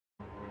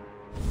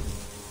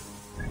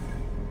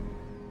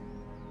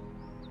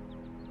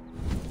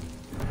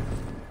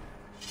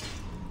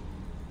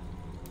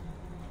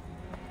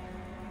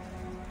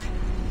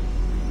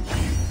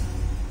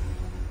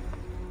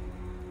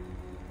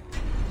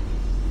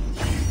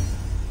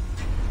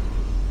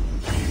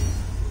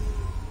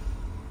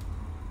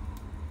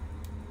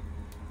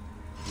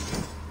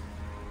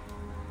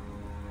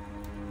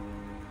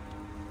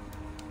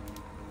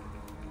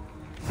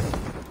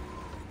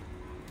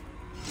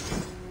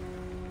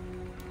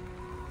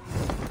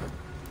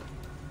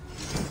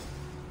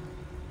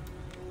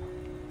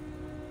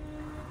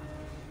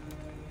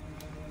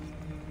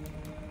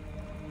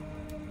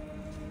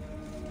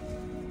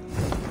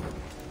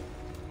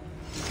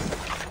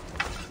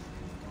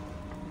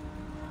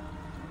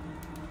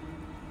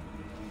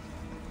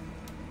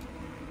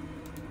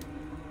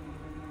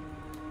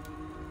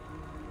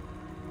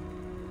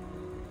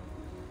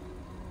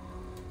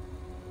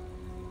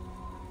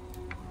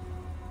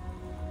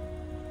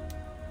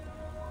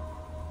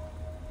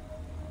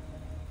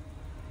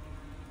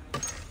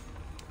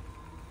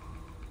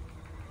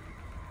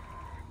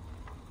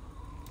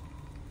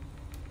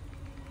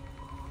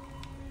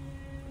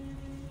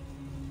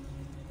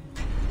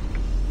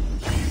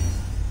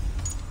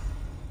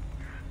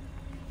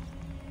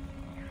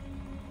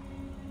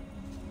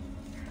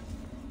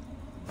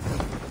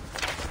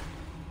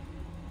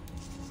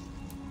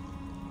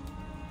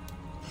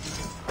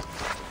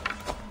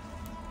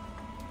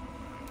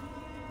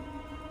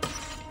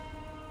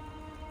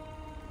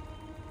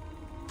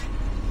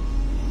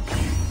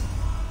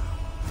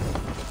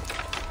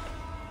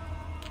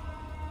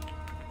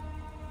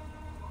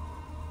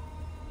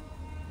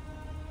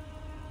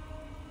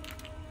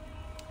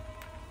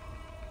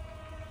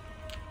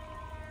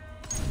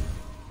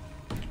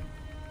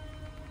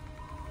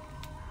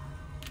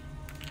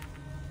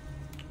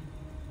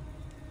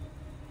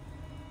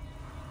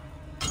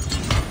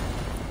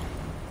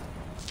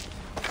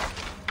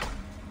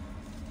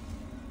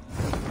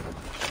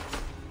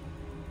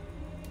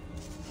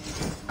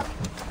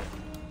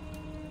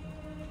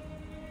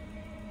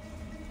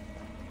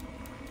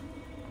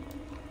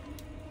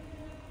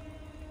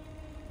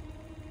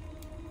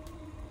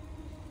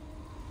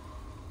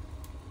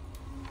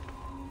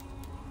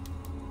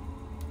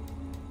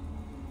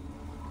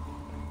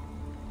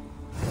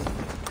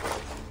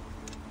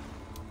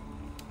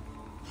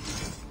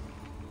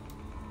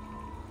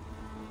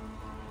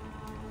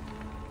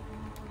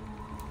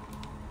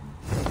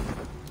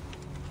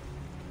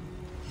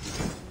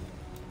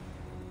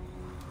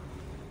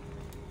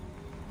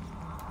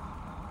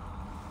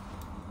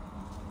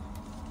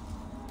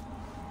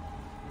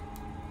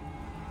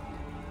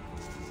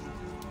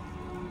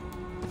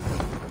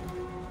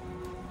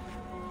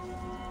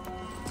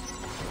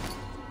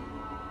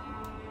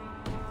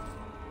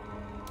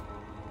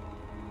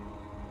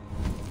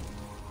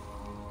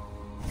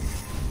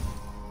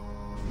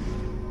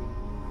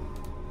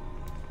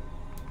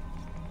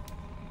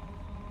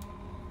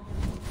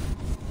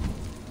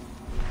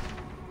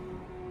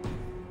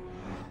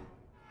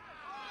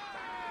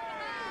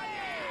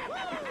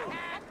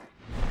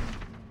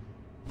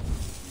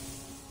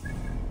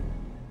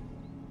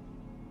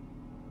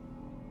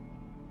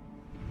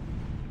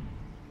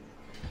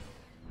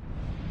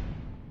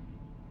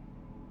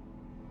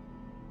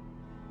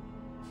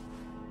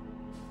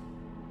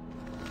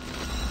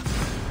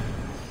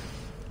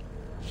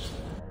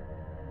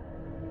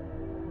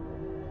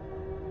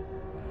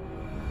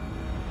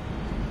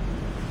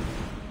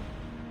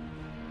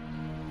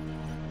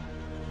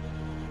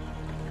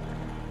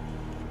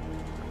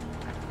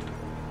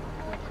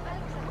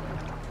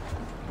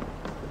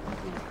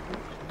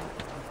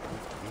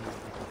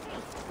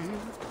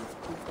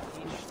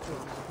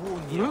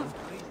here.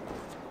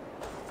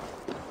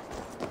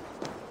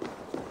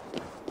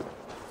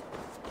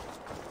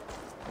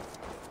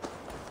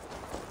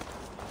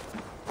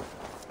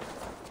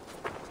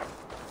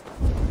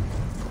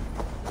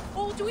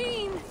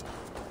 Aldwine!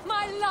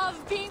 My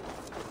love being...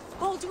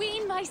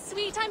 Aldwine, my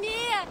sweet, I'm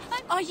here!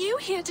 Are you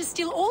here to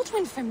steal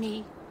Aldwine from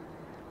me?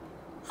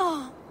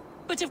 Oh,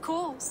 but of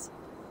course.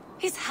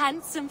 His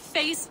handsome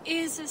face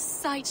is a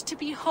sight to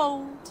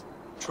behold.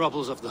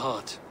 Troubles of the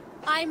heart.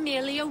 I'm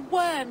merely a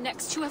worm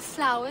next to a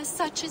flower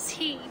such as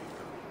he.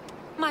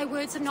 My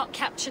words have not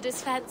captured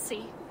his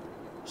fancy.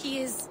 He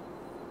is...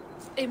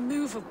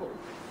 immovable.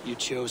 You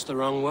chose the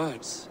wrong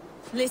words.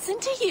 Listen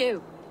to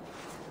you.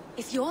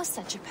 If you're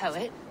such a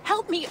poet,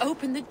 help me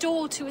open the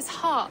door to his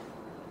heart.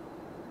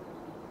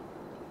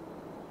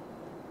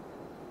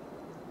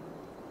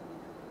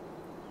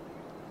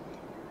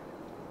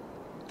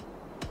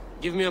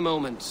 Give me a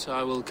moment.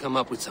 I will come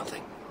up with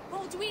something.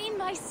 Aldwine,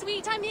 my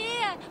sweet, I'm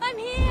here! I'm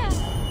here!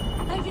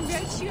 I even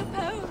wrote you a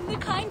poem, the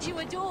kind you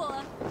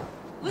adore.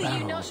 Will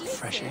you not listen?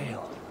 Fresh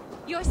ale.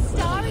 Your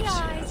starry Lips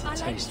eyes have are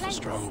a like taste for plates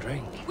strong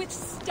drink. with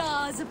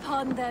stars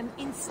upon them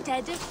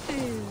instead of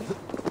food.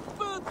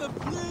 Bertha,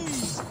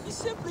 please! You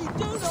simply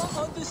do not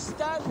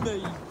understand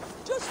me!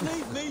 Just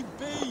leave me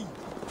be!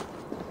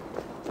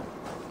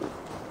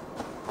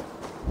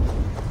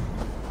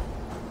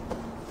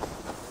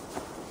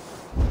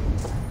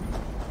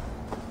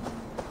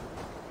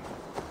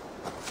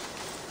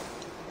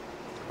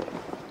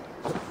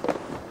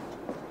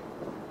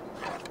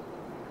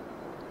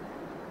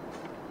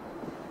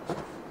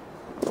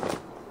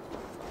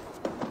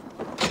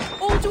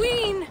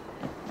 Aldwine!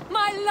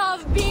 My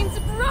love beams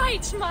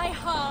bright my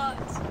heart!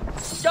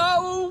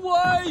 Go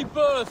away,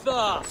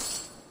 Bertha!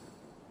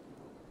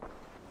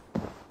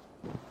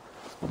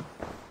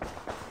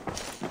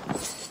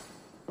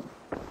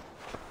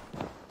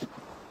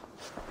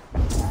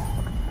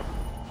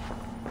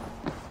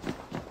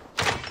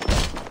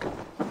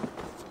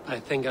 I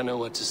think I know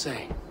what to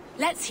say.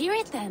 Let's hear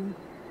it then.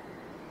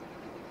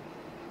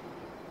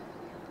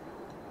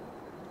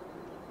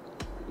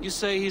 You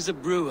say he's a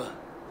brewer.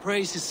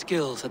 Praise his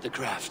skills at the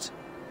craft.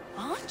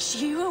 Aren't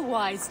you a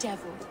wise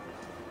devil?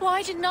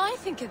 Why didn't I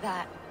think of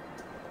that?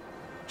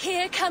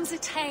 Here comes a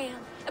tale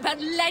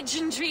about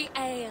legendary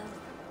ale.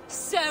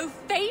 So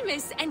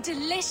famous and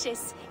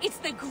delicious, it's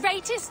the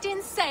greatest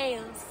in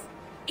sales.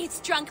 It's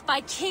drunk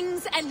by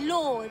kings and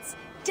lords,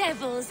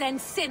 devils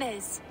and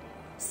sinners.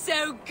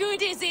 So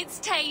good is its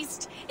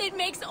taste, it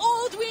makes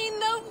Aldwine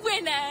the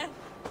winner.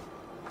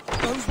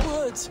 Those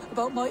words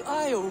about my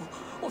ale,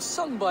 or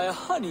sung by a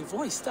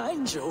honey-voiced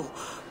angel.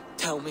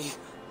 Tell me,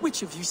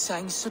 which of you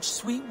sang such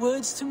sweet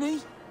words to me?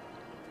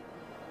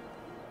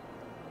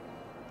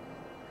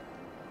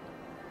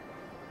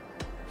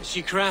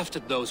 She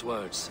crafted those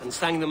words and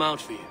sang them out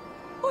for you.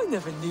 I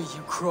never knew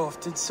you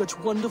crafted such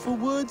wonderful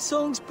word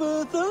songs,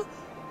 Bertha.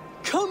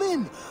 Come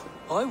in.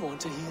 I want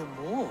to hear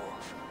more.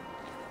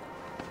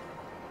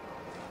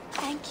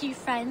 Thank you,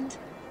 friend.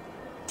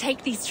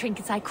 Take these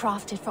trinkets I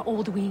crafted for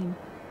Aldwine.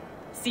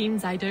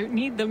 Seems I don't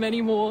need them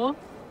anymore.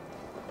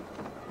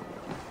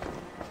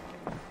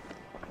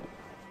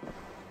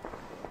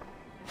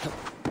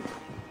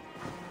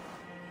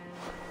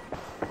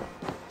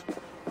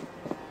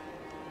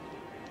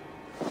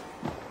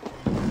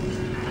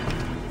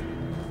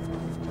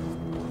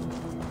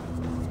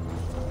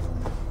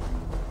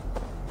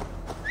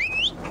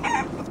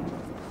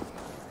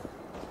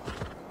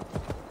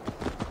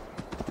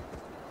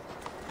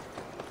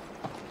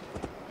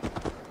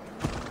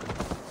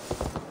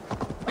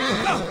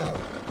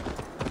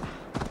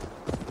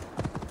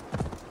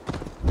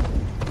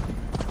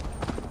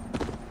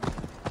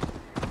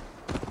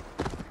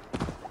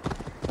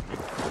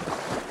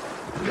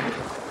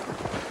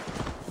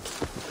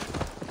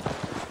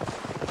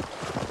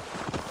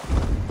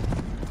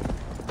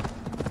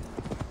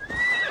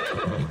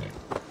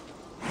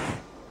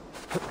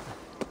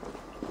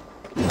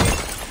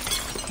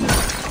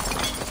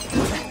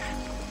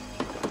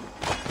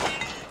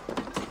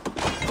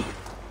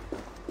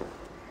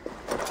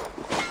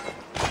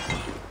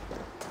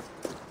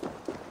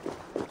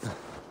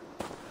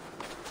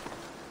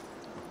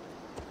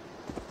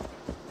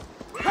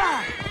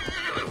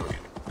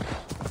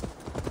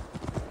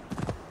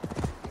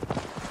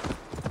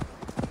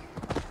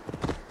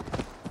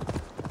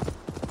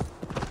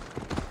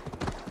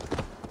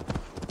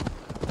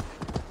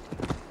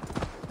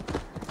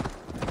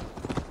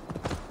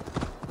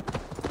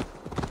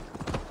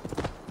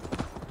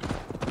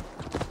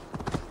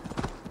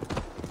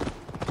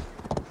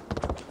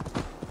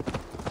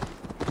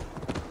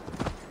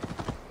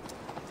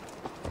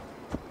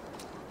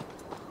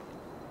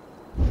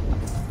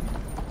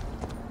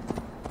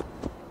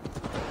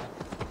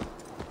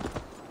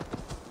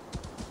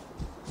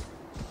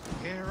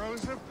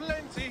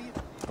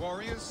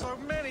 Warriors so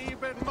many,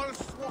 but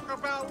most walk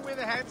about with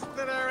heads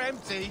that are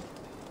empty.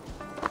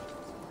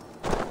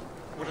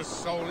 Would a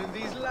soul in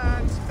these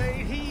lands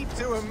pay heed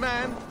to a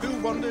man who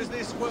wanders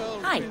this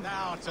world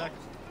without a...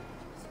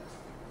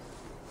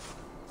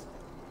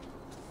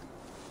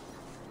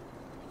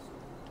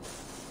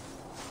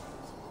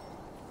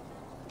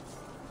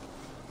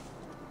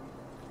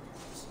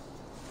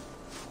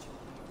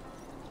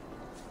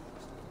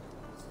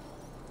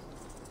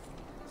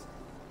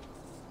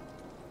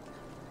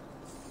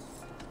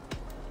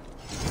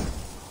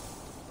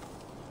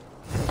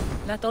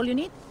 That all you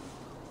need?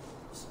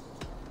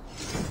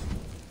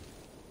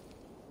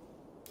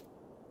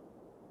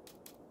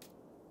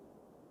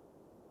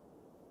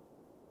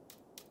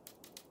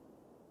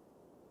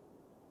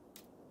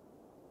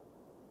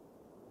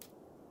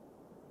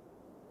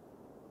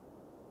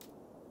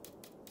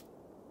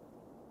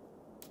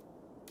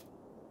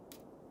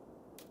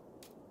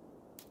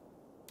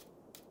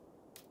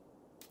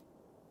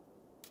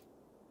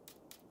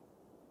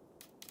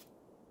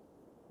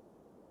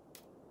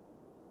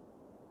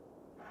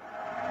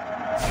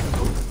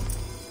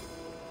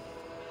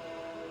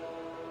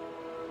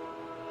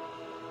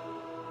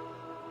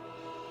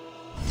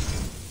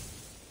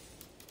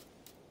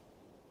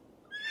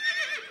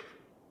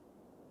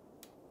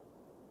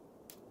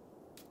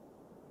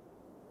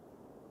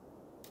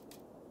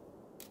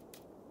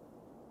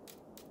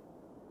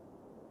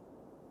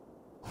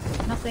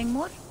 Nothing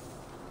more?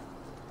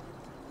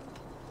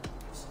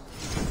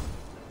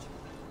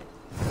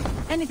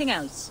 Anything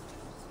else?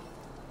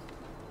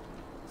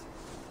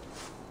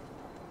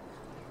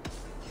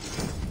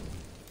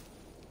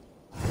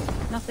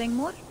 Nothing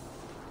more?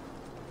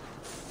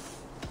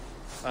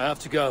 I have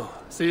to go.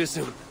 See you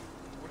soon.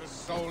 Would a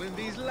soul in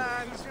these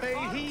lands pay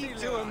heed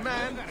to a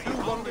man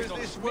who wanders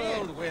this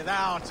world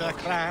without a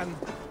clan?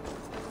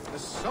 The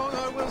song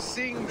I will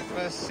sing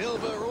for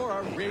silver or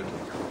a ring.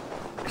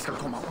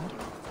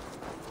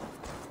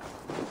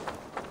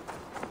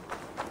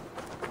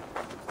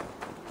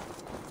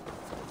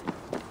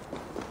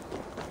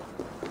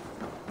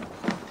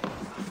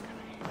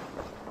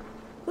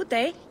 Good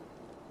day.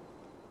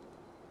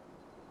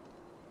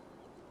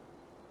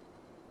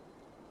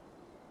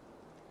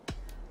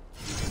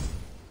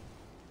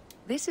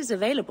 This is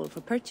available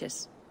for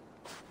purchase.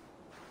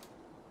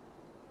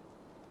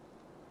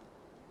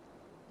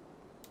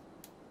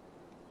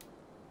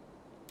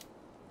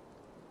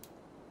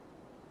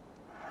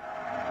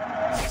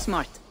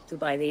 Smart to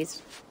buy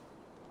these.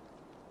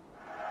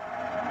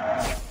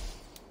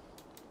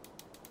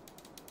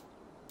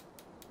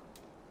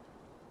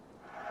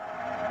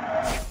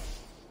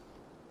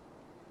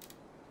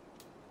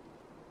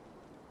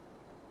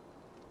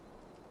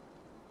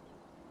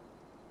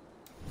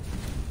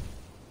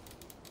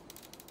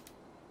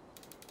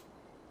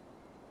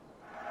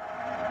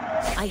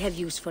 I have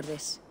use for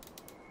this.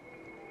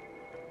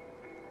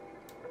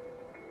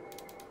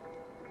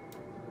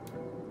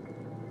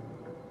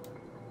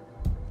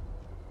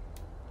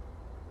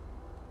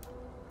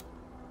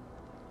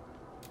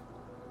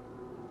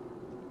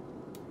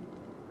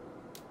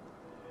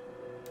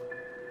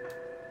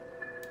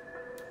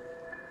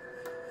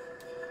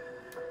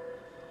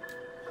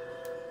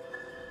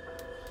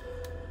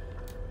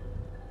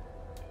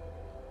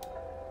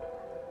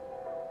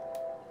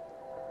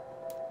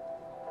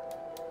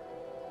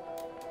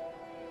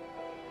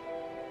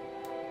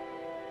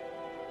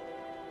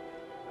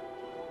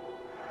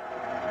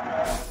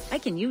 I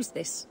can use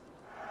this.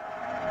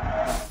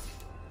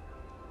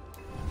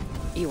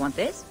 You want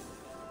this?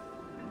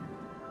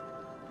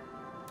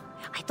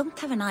 I don't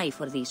have an eye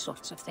for these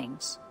sorts of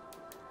things.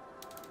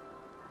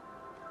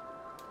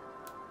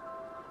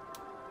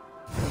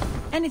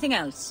 Anything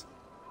else?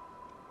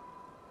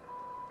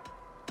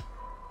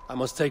 I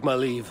must take my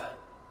leave.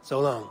 So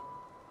long.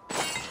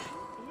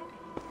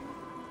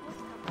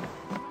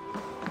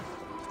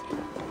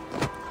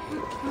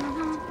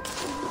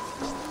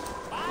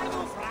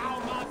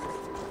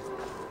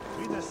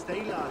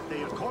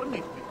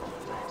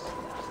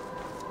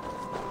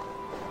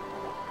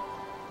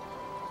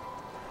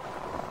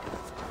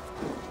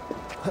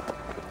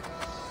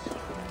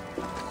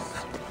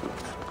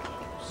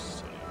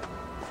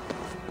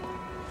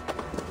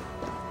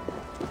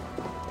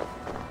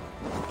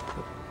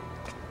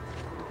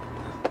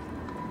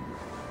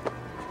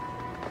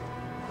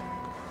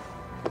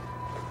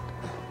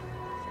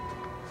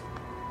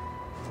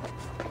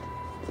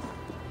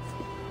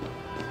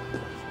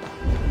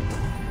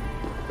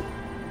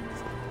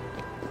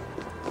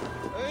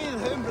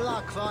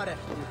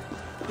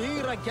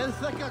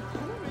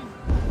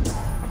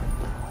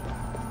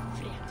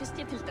 Fréttist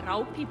ég til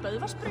dráp í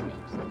Böðvarsbrunni?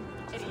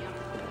 Er ég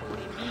fór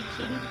í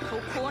Viking,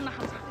 tók kona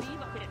hans að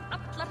drífa fyrir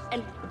allar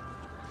eldur.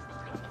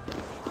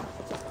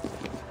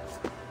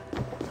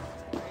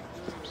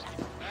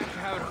 Ekki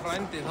hefur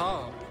frændið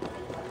það.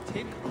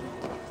 Tilrú.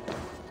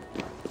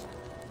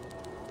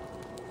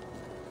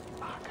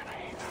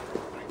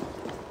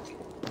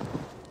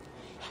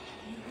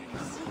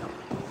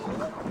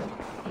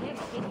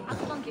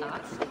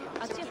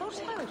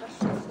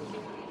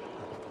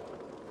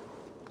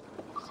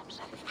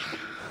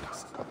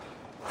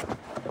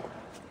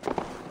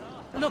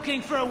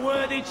 Looking for a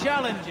worthy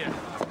challenger.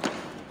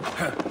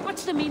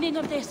 What's the meaning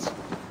of this?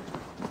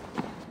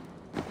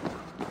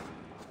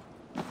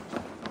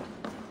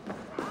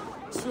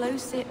 Slow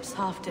sips,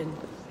 Halfton.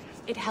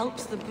 It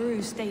helps the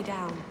brew stay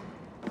down.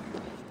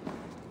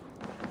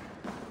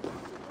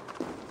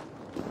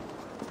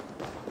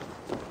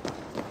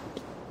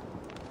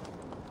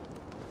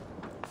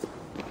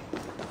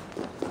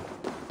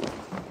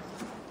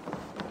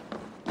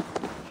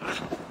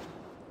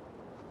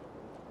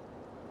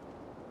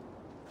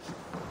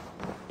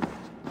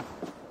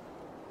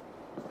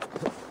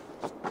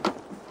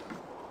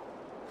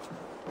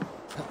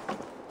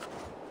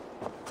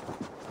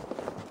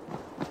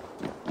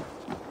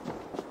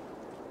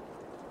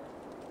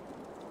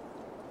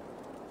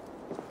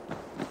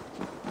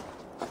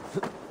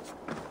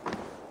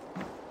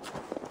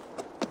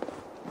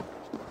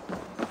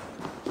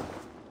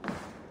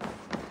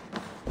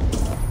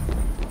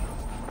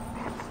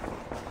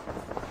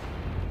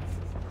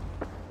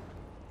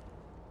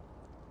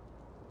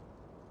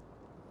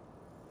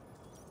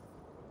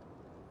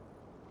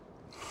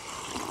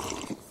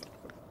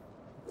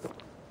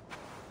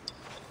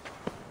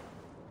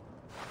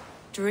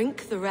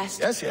 Drink the rest.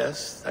 Yes,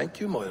 yes. Thank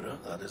you, Moira.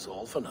 That is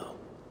all for now.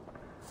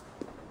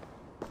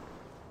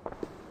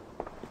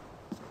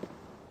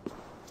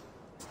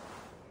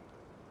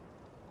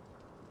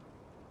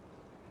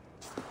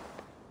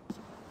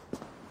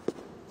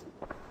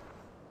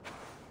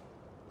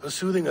 The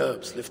soothing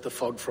herbs lift the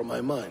fog from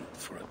my mind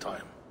for a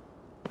time.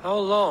 How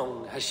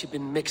long has she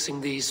been mixing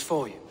these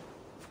for you?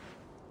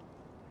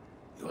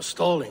 You're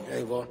stalling,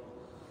 Eivor.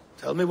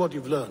 Tell me what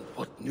you've learned.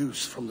 What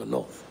news from the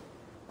north?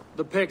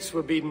 The Picts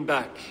were beaten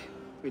back.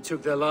 We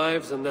took their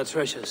lives and their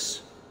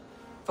treasures.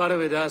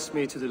 Fathervid asked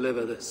me to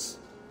deliver this.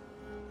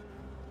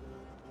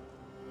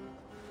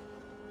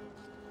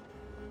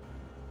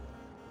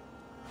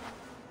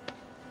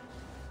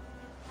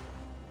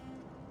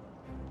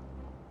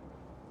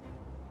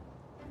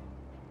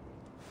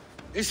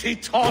 Is he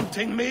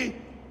taunting me?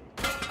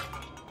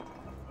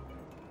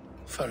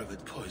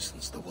 Fathervid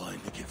poisons the wine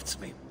he gifts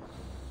me.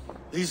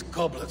 These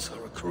goblets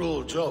are a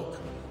cruel joke.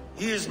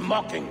 He is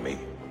mocking me.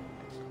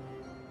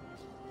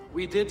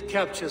 We did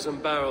capture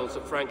some barrels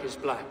of Frankish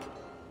Black.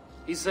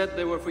 He said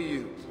they were for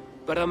you,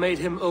 but I made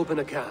him open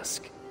a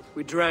cask.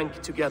 We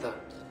drank together.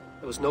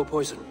 There was no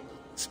poison.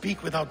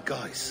 Speak without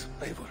guise,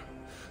 Eivor.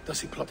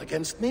 Does he plot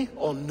against me,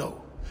 or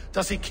no?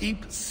 Does he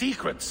keep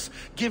secrets?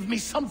 Give me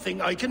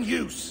something I can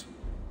use.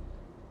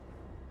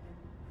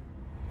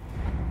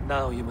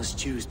 Now you must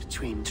choose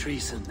between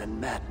treason and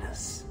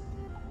madness.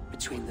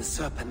 Between the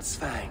serpent's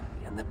fang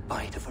and the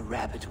bite of a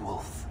rabid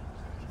wolf.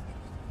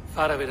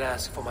 Fathervid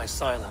asked for my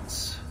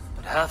silence,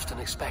 but Halfdan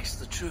expects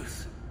the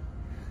truth.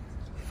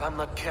 If I'm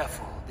not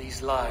careful,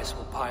 these lies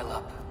will pile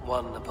up,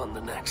 one upon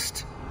the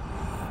next.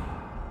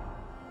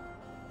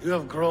 You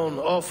have grown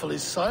awfully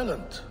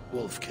silent,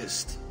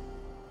 Wolf-Kissed.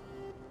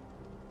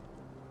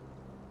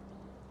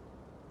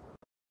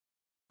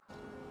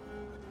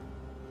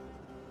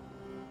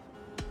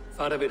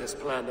 Fathervid has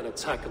planned an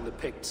attack on the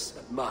Picts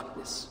at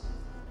Magnus.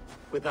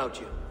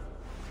 Without you.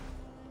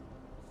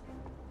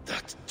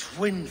 That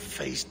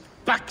twin-faced,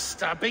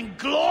 backstabbing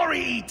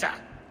glory eater!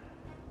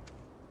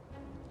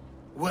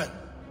 When?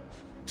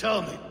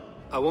 Tell me.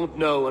 I won't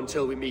know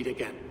until we meet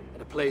again,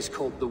 at a place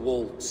called the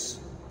Wolds.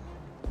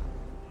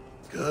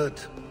 Good.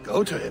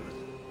 Go to him.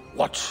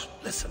 Watch,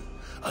 listen.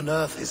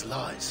 Unearth his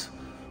lies.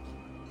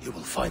 You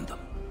will find them.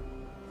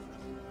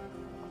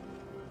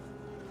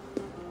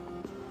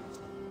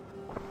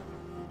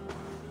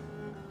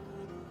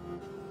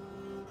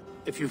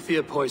 If you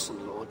fear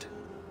poison, Lord,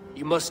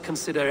 you must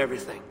consider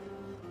everything.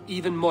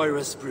 Even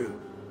Moira's brew.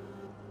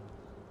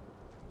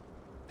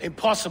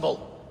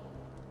 Impossible.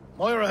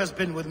 Moira has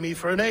been with me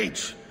for an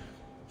age.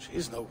 She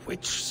is no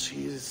witch.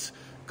 She is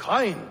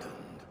kind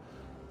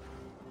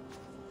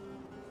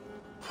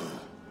and...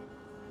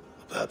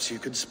 Perhaps you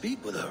could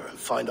speak with her and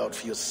find out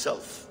for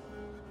yourself.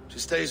 She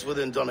stays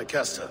within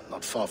Doncaster,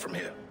 not far from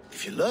here.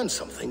 If you learn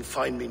something,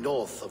 find me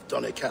north of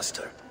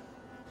Doncaster.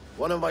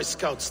 One of my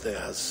scouts there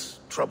has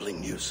troubling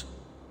news.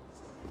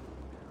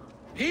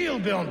 Heal,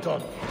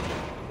 Bjornton.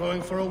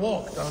 Going for a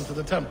walk down to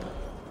the temple.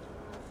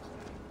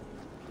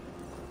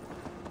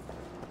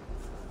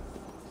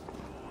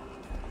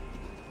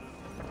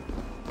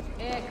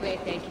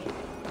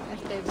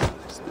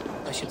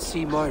 I should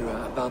see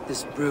Moira about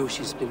this brew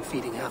she's been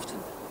feeding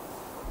Halfdan.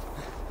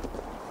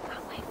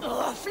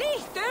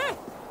 Flýttu!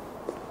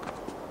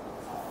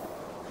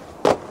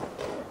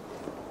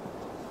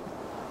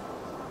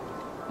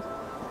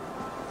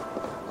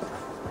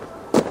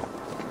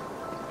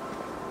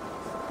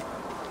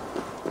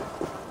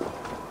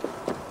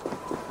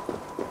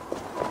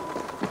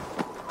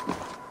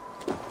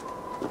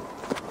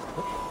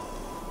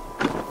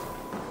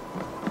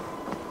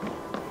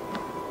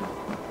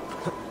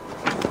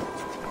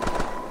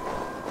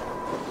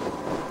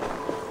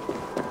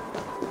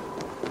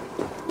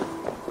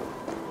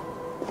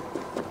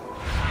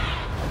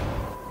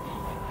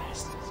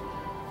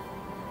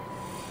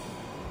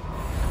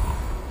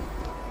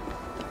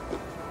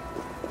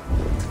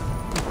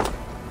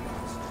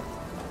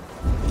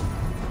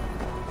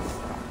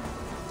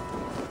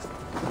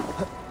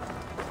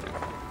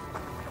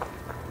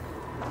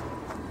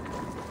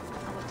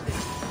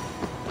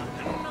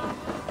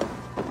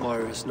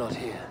 Moira's not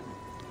here.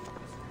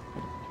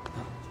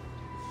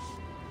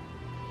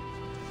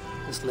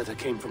 This letter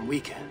came from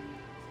Wika.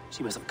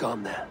 She must have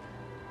gone there.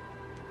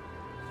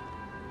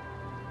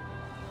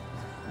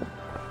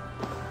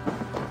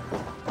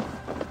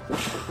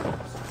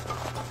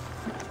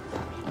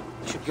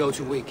 We should go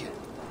to Wika.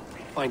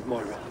 Find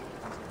Moira.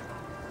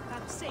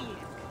 That's safe.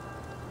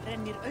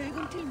 Rennir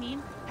augun til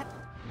mín.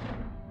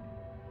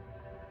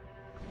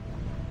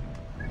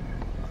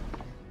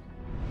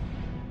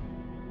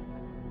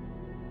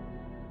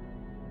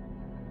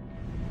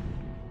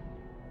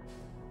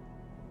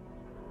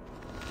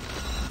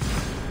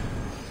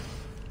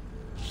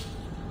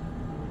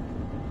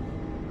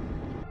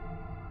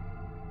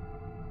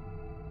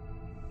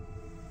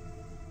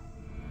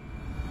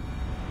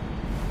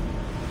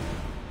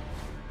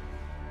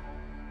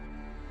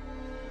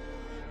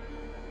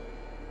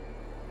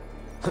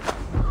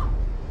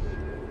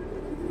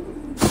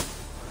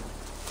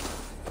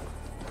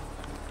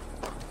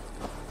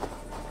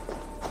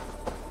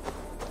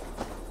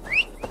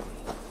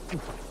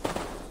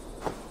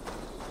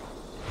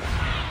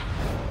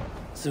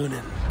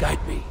 Sunan,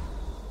 guide me.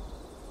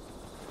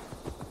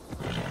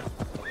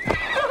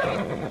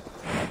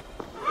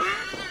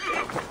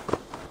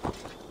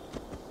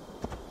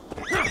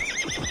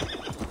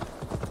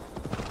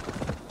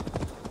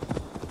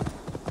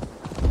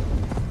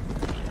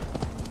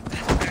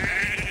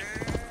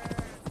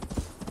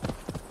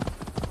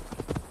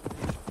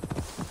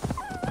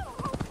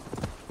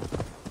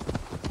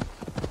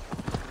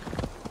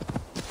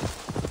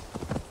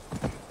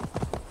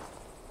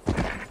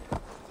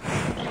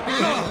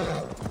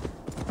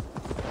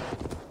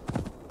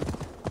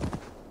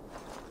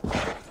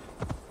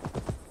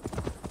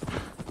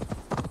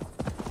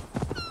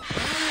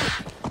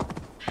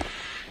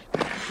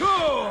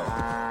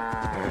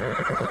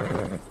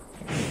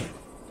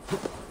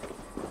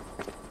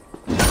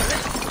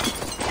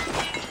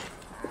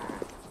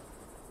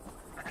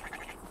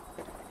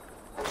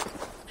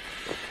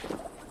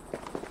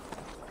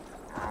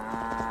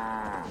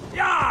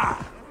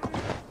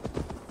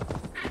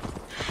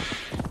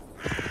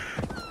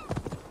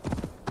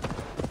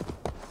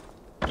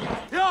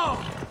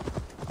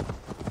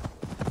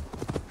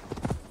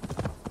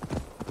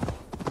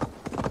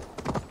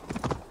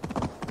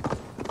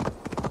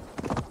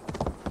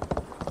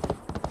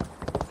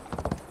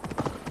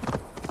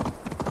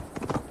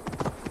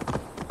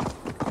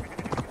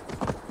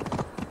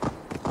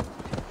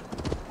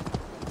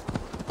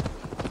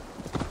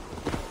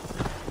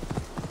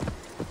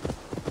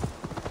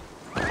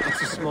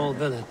 Small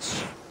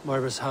village.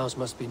 Moira's house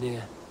must be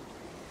near.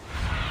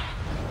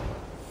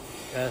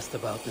 Asked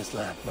about this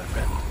land, my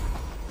friend.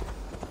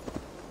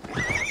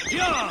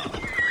 Yeah!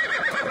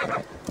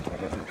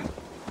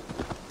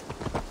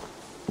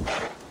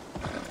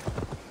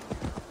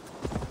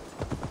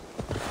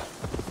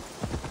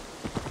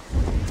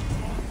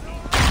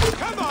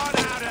 Come on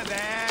out of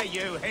there,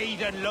 you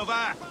heathen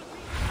lover!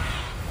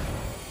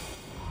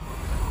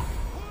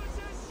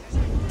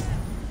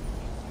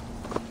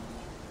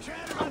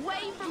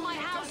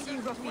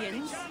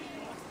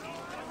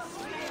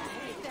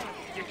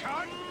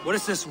 What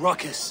is this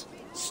ruckus?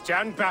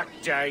 Stand back,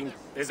 Dane.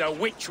 There's a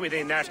witch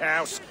within that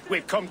house.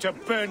 We've come to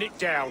burn it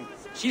down.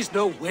 She's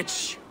no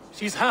witch.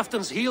 She's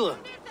Halfdan's healer.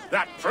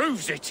 That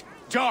proves it.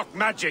 Dark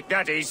magic,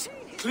 that is.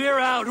 Clear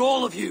out,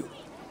 all of you,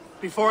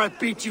 before I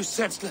beat you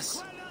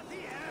senseless.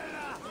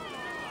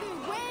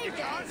 You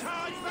can't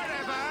hide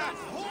forever!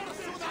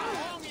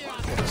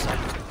 Yes, I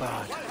was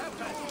bad.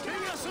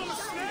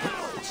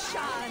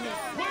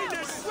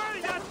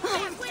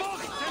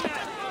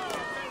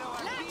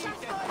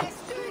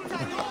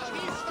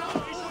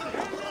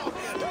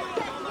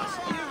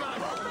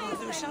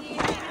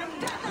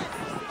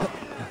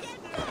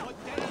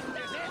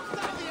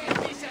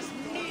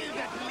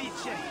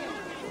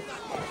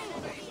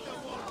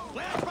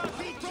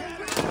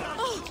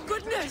 Oh,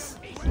 goodness!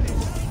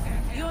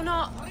 You're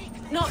not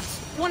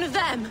one of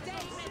them.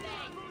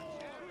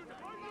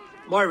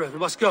 Moira, we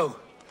must go,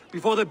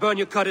 before they burn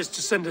your cottage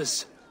to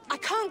cinders. I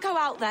can't go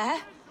out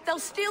there. They'll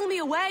steal me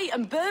away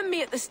and burn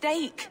me at the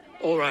stake.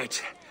 All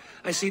right.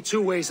 I see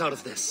two ways out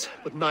of this,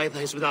 but neither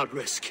is without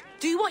risk.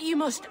 Do what you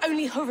must,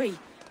 only hurry.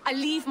 I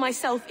leave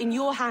myself in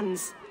your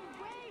hands.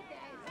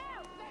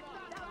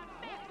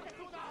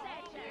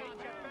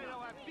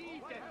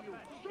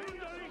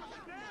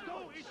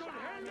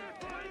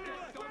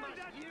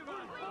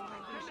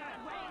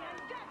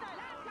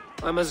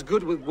 I'm as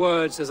good with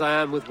words as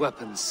I am with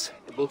weapons.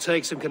 It will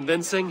take some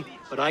convincing,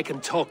 but I can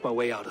talk my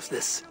way out of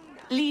this.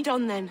 Lead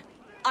on then.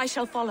 I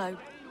shall follow.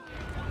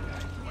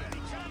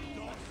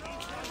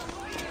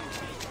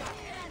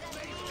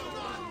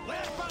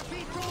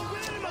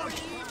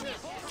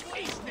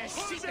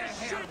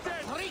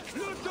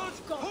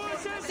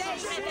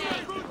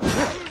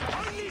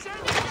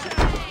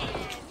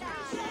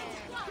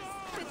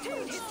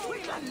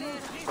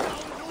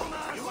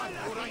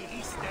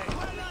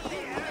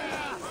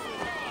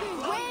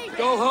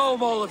 Go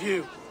home, all of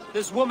you.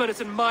 This woman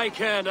is in my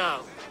care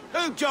now.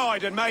 Who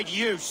died and made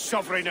you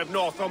sovereign of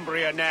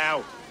Northumbria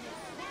now?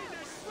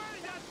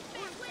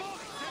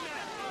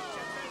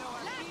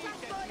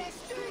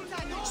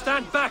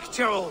 Stand back,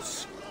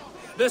 Gerals.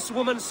 This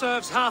woman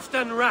serves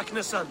Halfdan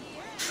Ragnarsson.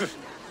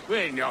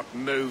 We're not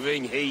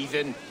moving,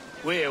 heathen.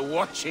 We're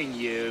watching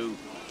you.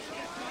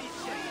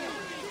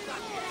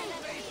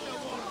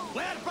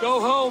 Go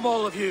home,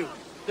 all of you.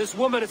 This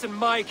woman is in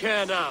my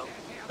care now.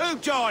 Who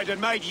died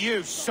and made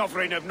you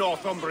sovereign of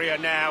Northumbria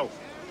now?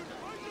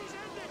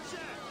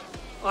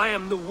 I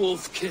am the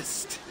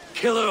wolf-kissed,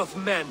 killer of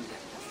men,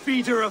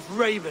 feeder of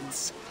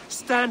ravens.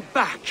 Stand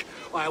back,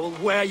 or I will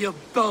wear your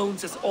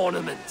bones as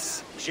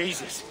ornaments.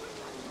 Jesus.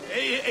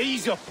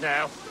 Ease up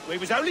now. We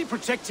was only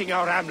protecting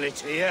our hamlet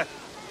here.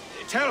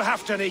 Tell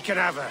Halfdan he can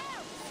have her.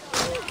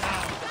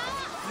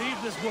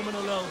 Leave this woman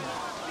alone.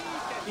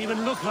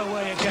 Even look her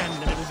way again,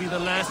 and it'll be the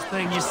last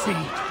thing you see.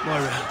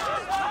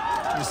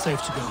 Moira, you're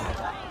safe to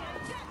go.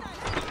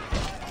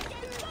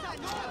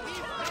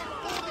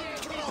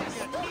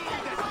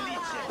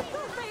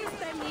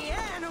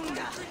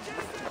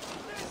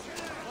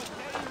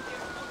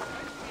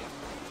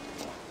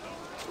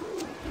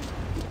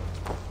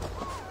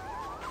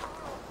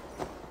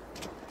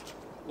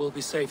 We'll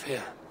be safe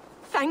here.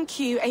 Thank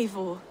you,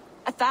 Eivor.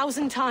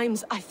 1,000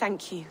 times I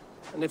thank you.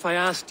 And if I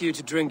asked you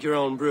to drink your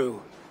own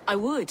brew? I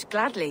would,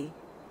 gladly.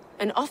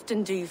 And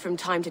often do from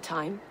time to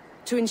time,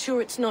 to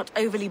ensure it's not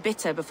overly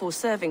bitter before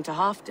serving to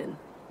Halfdan.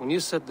 When you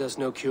said there's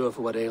no cure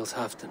for what ails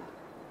Halfdan,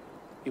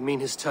 you mean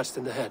he's touched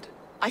in the head?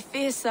 I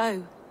fear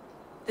so.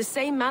 The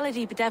same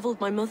malady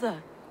bedeviled my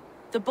mother.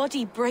 The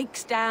body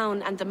breaks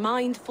down and the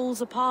mind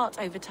falls apart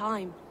over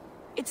time.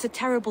 It's a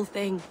terrible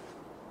thing.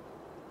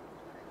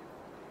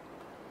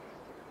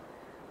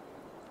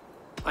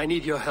 I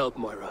need your help,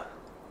 Moira.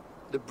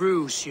 The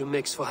brews you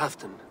mix for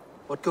Halfdan,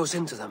 what goes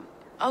into them?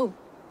 Oh,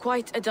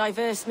 quite a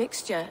diverse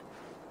mixture.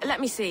 Let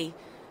me see.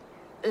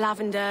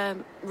 Lavender,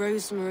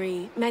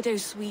 rosemary,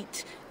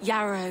 meadowsweet,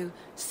 yarrow,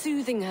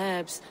 soothing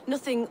herbs,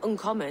 nothing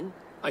uncommon.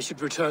 I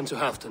should return to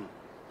Halfdan.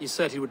 He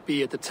said he would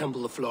be at the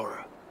Temple of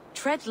Flora.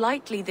 Tread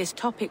lightly this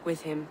topic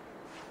with him,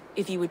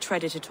 if you would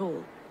tread it at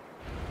all.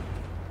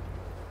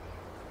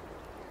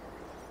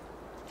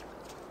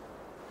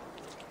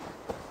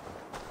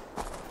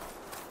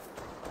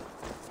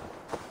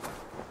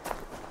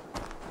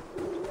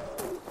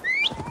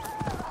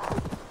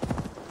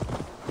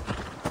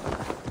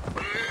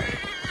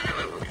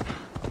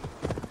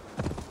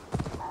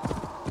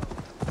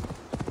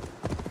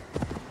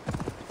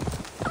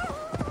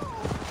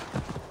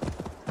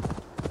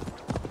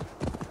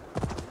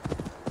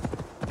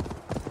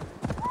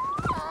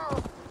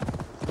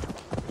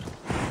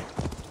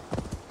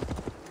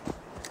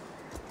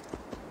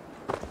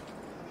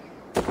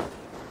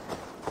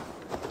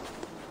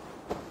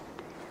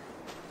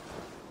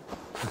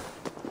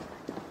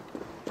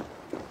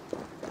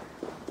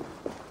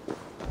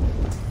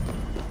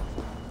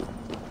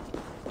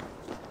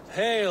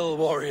 Hail,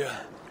 warrior.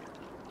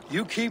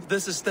 You keep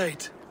this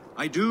estate?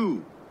 I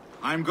do.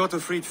 I'm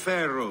Gottfried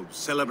Fairrobe,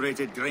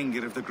 celebrated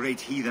Drengr of the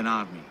great heathen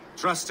army,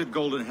 trusted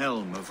golden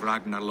helm of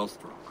Ragnar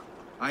Lothbrok.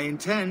 I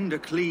intend a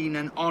clean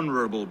and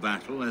honorable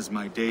battle as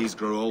my days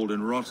grow old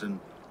and rotten.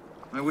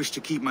 I wish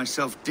to keep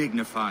myself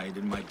dignified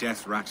in my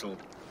death rattle.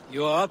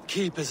 Your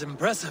upkeep is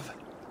impressive.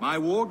 My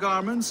war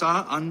garments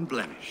are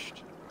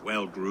unblemished,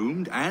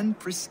 well-groomed and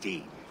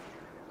pristine.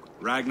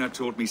 Ragnar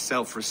taught me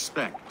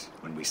self-respect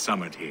when we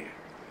summered here.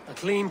 A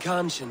clean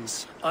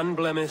conscience,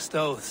 unblemished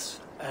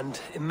oaths, and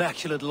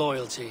immaculate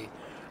loyalty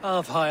are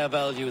of higher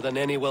value than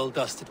any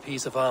well-dusted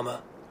piece of armor.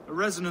 A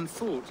resonant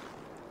thought.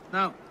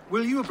 Now,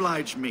 will you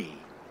oblige me?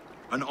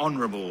 An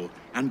honorable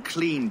and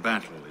clean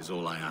battle is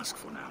all I ask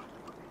for now.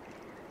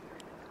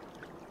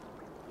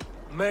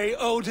 May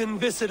Odin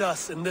visit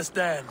us in this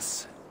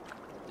dance.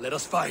 Let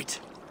us fight.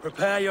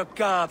 Prepare your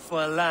garb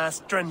for a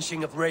last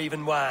drenching of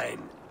raven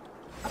wine.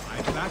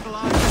 My battle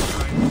eyes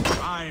are in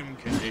prime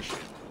condition.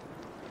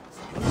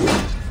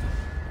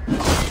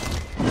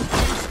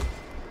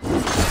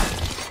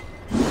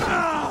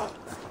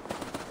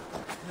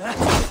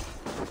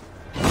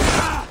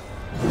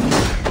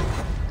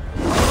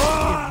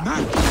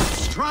 Immaculate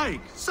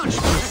strike! Such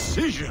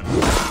precision!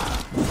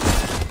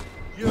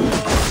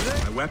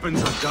 My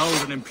weapons are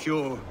dulled and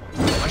impure.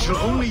 I shall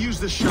only use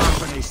the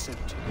sharp and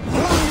aseptic.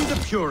 Only the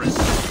purest.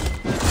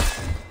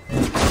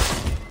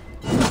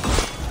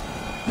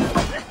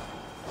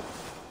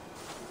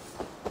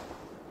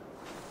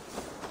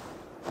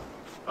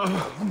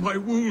 Oh, my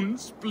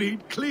wounds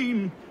bleed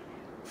clean.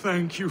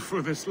 Thank you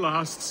for this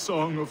last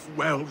song of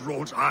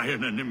well-wrought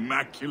iron and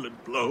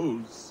immaculate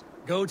blows.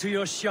 Go to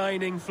your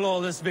shining,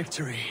 flawless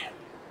victory.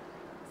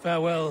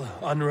 Farewell,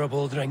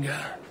 honorable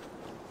Drengr.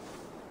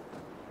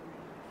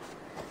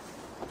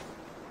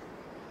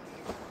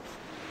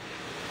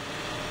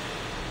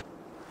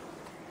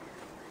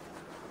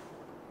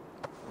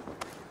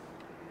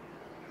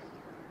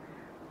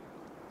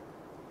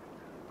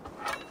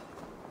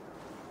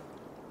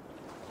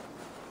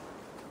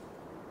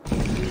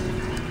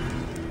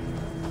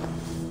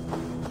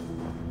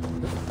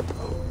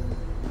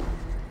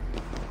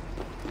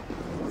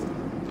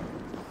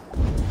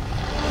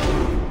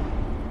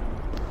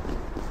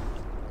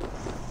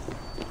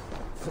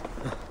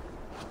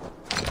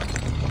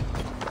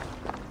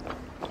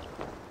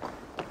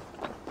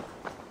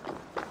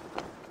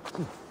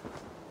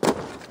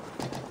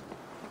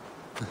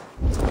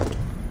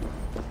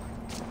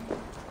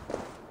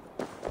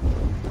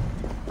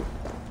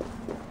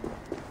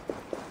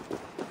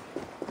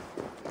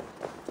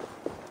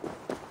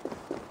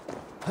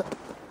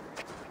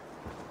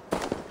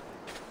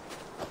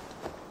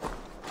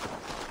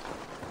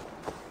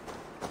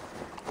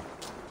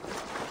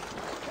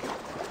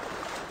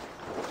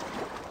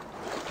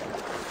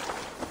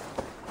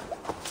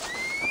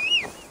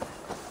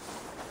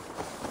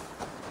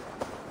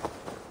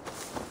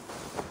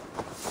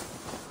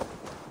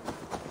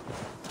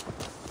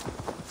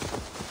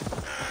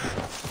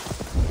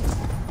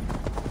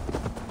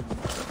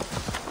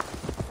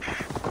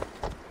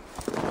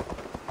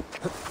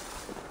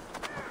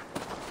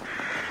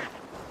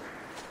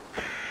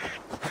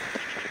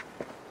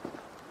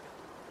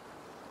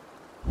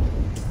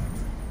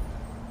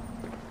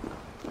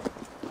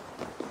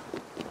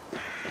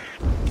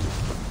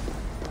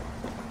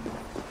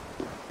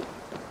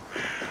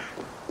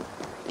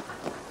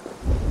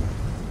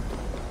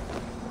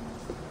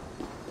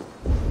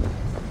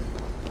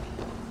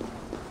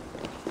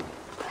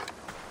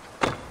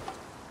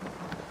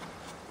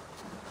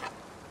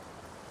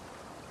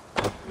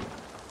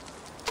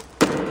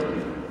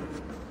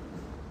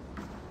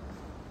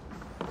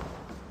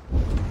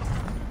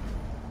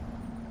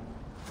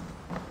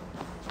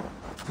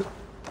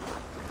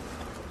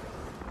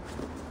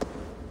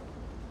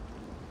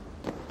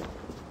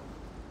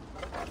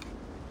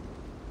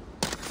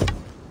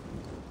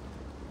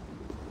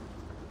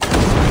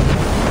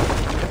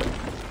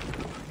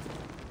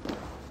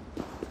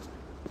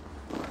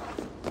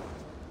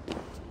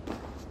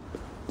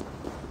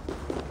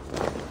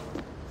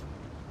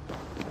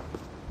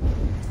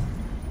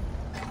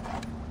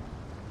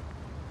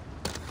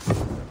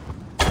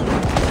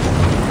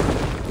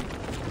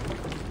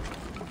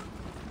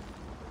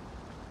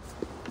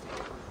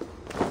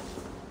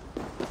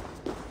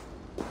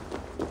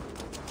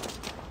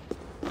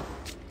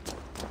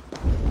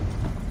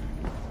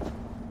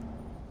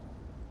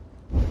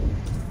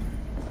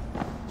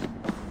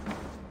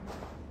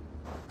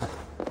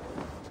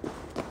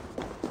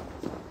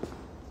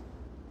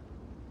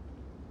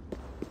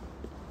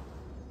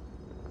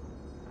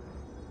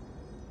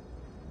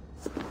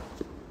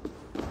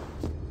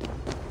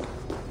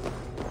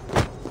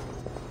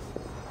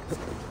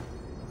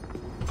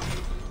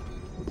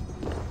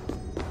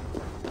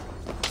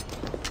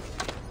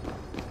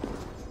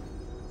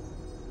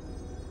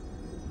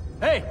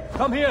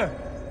 Come here!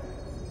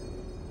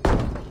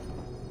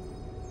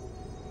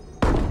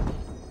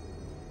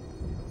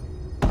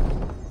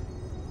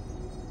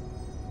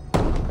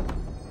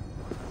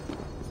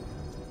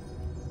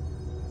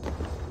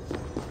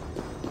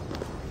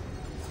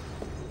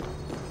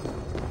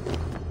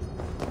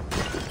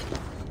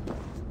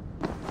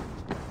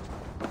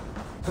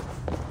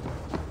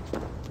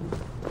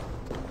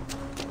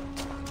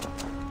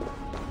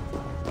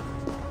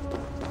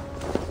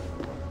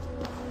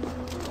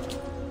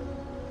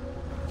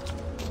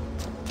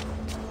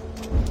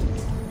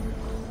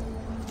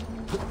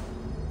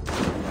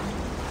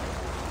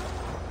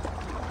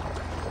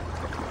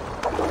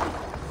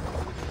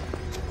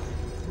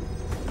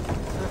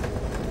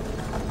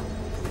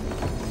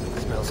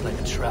 Like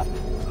a trap.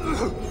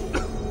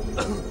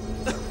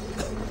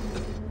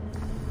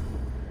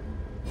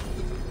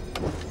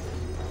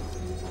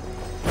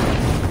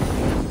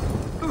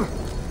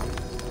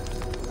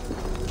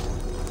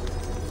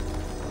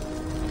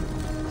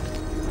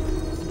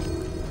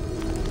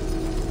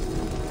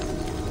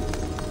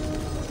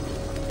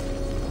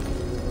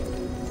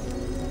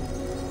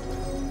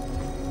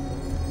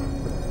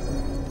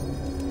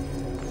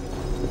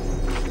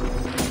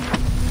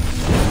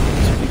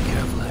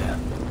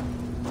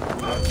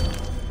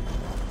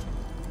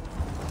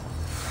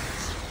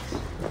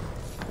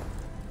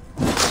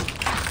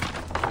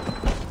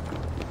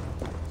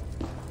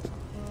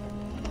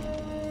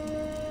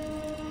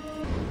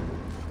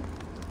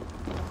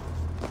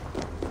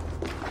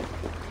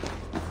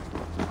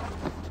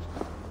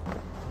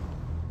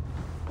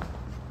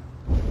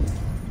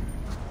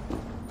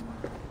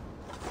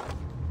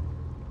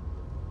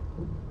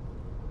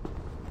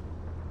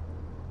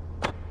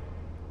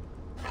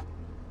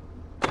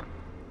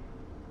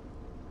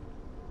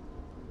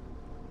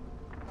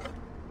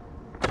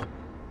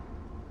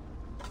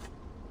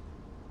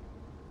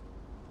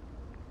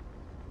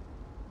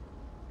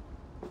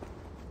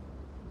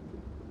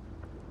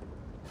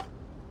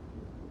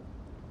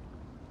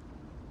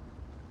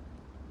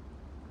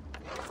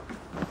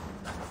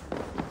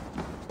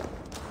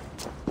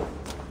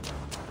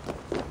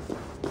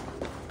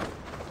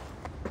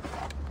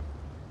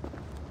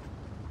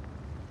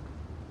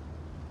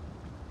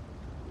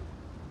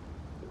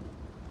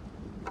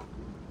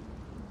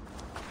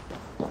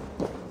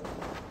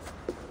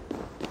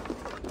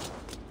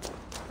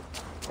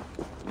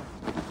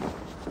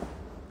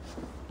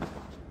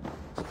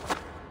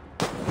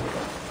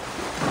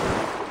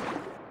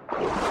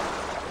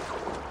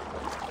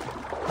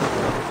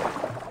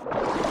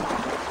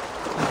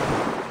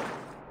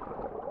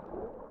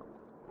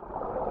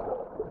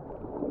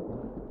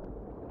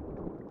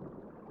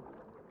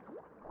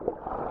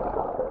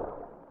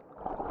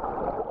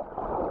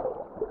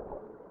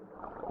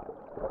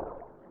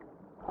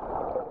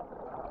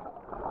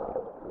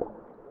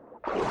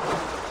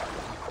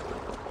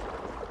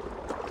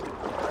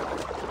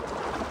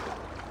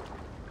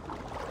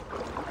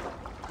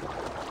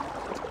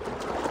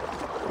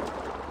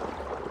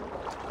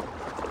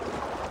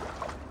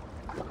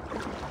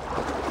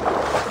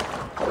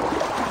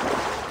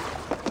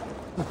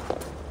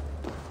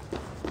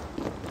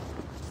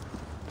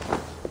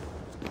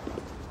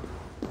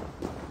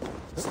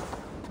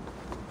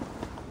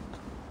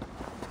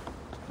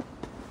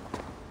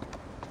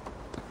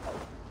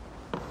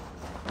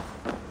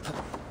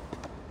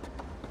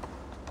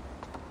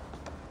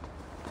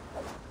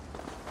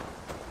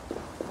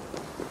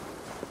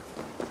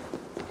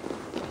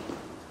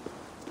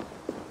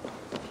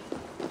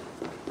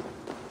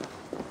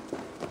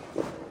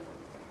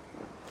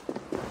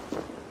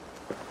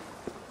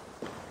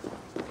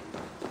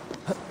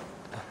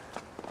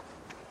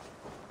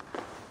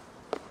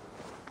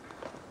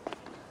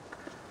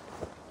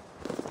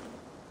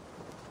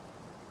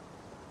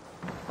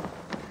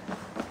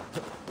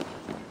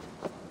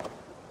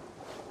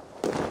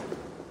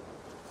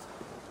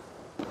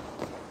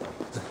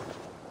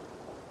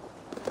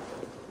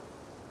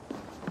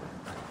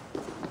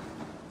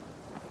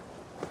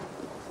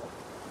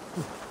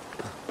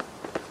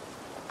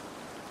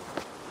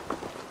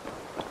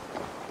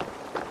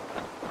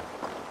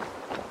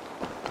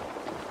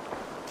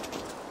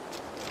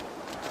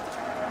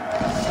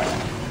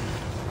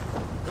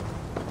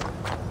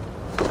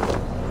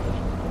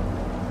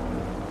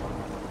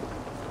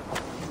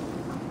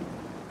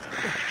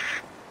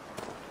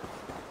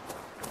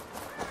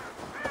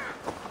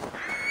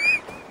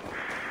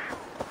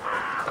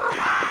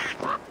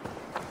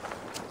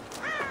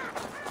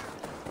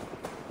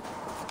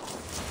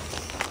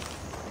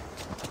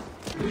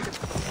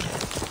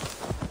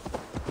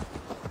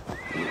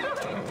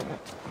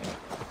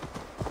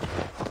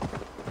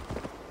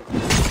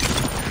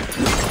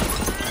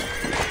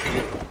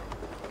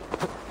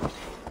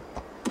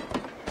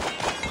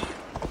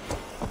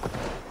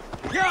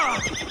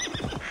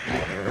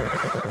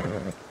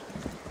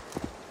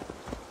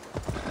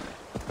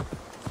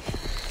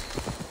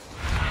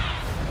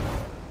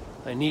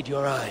 I need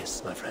your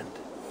eyes, my friend.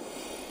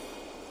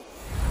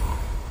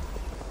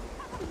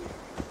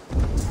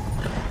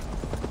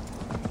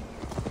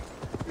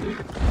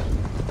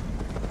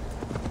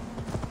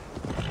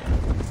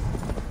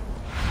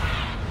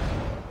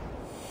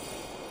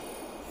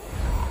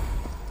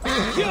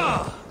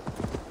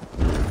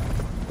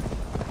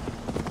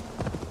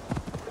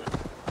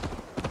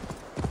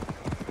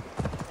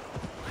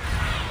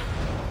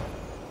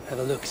 Have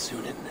a look,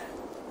 Sunan.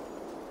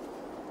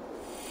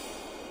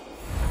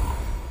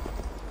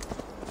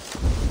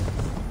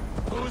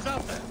 Who's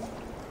out there?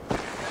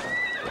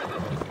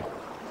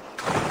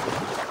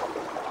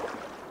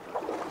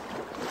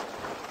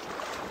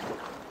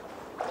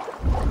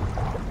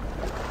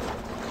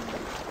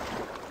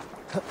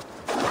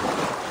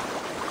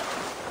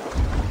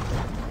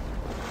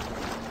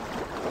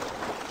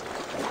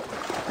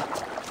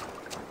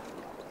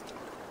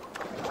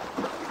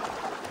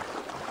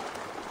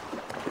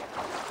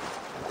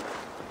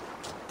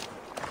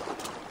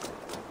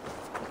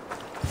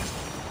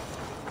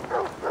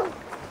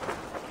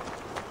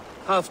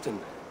 Halfton,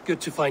 good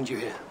to find you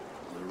here.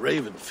 The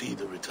Raven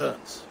feeder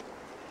returns.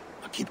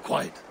 Now keep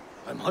quiet.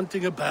 I'm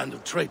hunting a band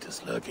of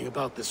traitors lurking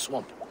about this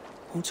swamp.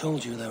 Who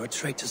told you there were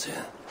traitors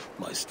here?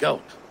 My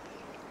scout.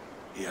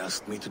 He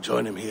asked me to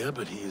join him here,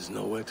 but he is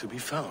nowhere to be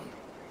found.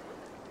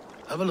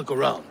 Have a look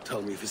around.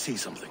 Tell me if you see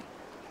something.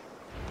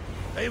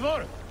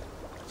 Eivor!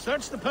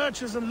 Search the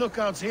perches and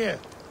lookouts here.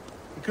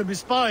 He could be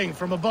spying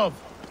from above.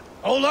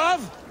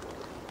 Olav!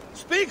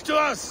 Speak to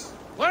us!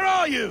 Where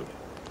are you?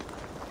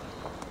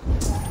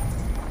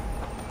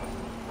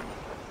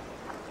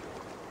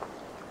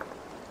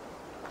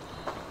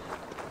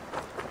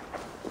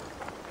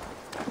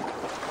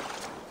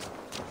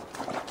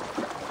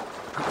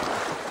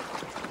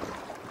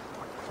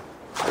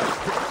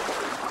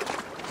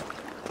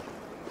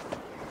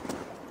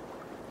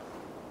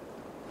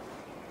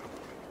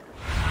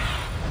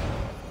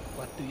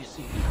 What do you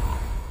see?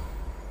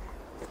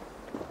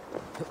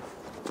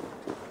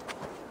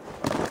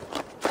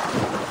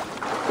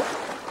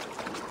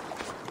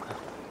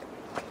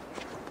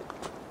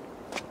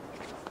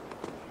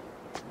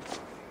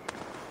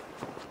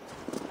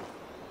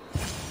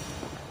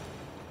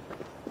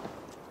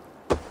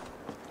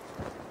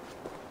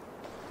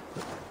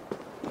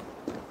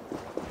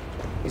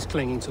 He's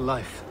clinging to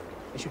life.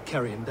 I should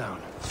carry him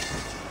down.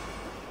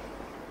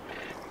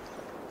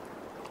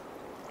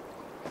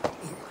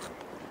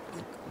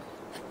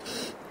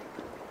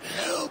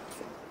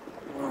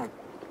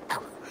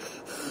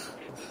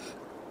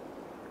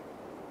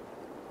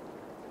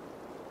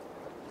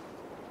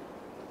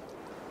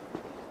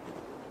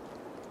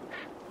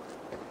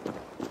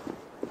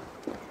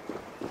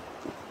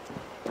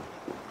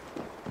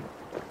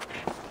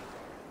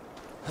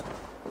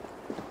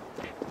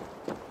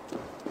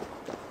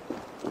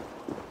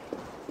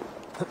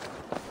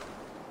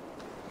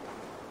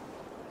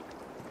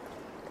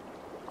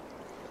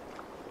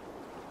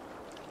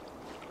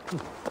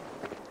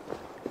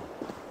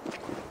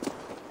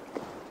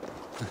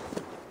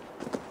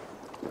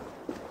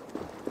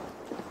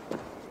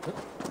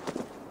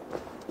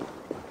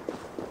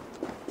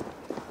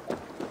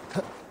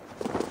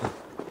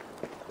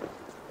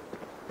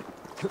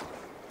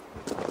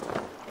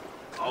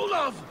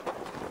 Olav!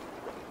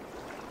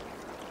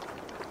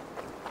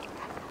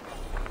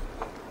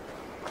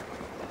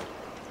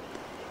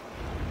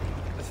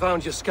 I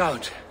found your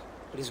scout,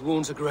 but his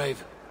wounds are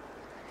grave.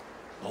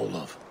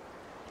 Olav.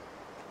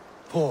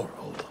 Poor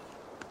Olav.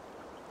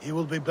 He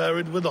will be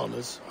buried with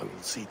honors. I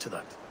will see to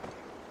that.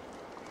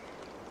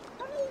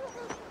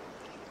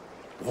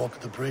 Walk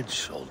the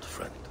bridge, old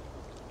friend.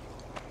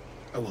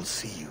 I will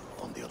see you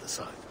on the other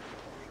side.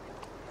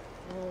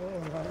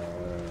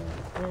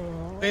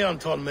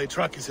 Beanton may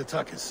track his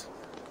attackers.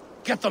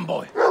 Get them,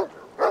 boy!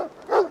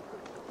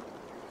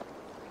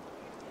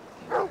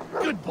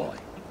 Good boy.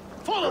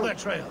 Follow their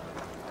trail.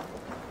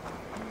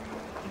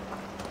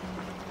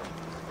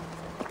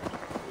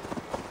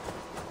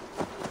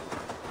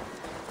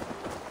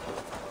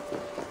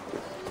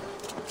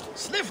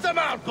 Sniff them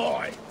out,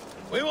 boy!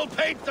 We will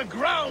paint the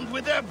ground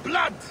with their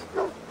blood!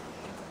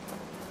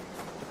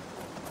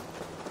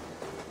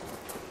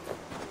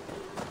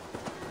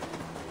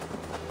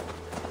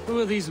 Who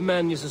are these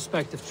men you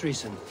suspect of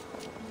treason?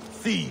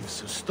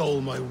 Thieves who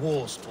stole my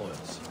war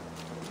spoils.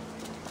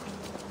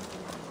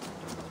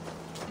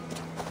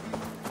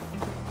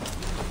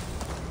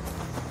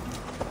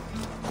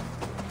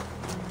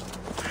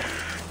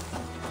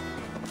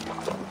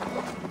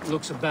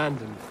 Looks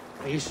abandoned.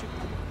 I issue.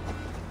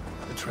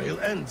 The trail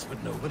ends,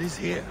 but nobody's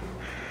here.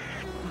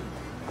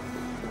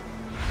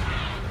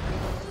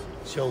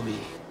 Show me.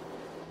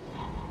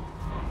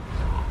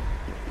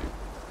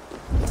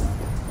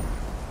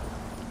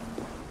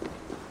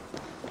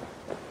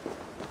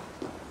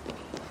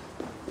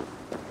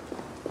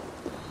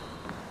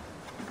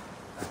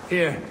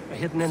 Here, a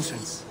hidden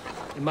entrance.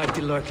 It might be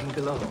lurking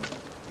below.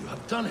 You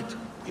have done it.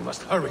 We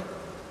must hurry.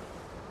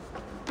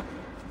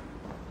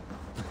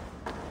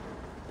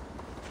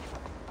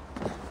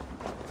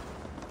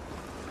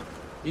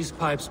 These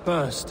pipes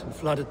burst and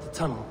flooded the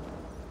tunnel.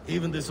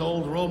 Even this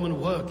old Roman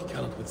work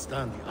cannot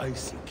withstand the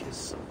icy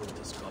kiss of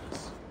winter's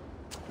goddess.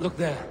 Look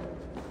there.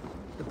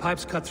 The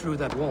pipes cut through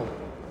that wall.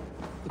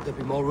 Could there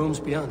be more rooms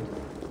beyond?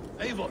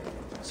 Eivor,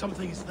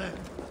 something is there.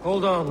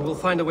 Hold on, we'll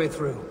find a way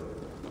through.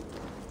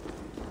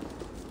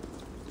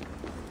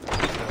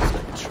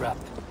 trap.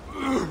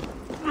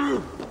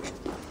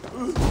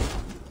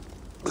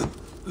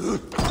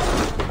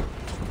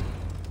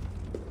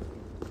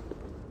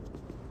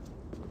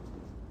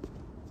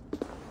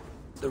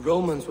 The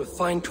Romans were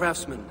fine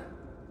craftsmen.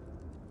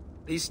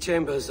 These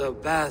chambers are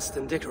vast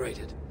and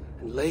decorated,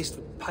 and laced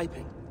with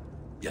piping.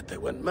 Yet they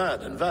went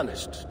mad and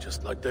vanished,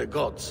 just like their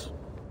gods.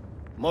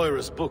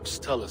 Moira's books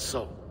tell us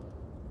so.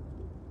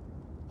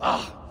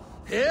 Ah,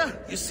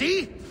 here, you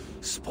see?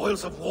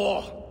 Spoils of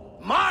war.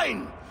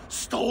 Mine!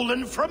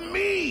 Stolen from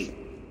me!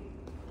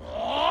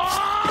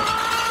 Ah!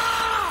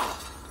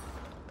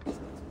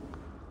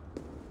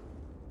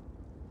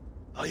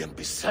 I am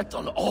beset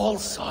on all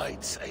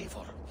sides,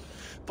 Eivor.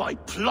 By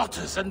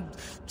plotters and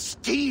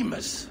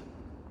schemers.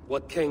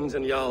 What kings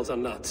and jarls are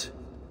not.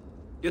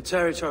 Your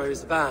territory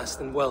is vast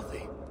and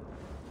wealthy.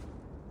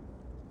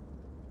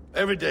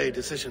 Everyday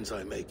decisions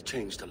I make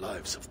change the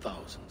lives of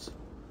thousands.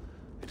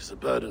 It is a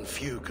burden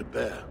few could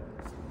bear.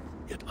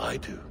 Yet I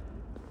do.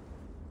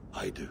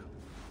 I do.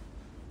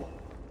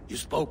 You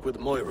spoke with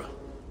Moira.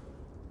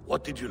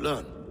 What did you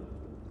learn?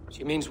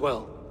 She means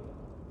well.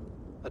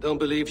 I don't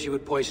believe she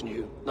would poison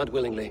you, not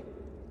willingly.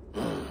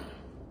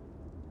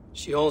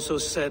 She also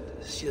said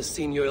she has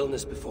seen your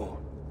illness before,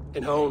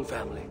 in her own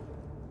family.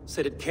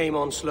 Said it came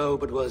on slow,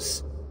 but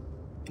was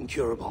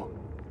incurable.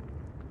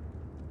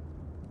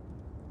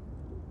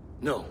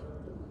 No.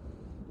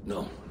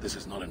 No, this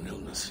is not an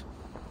illness.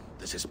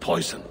 This is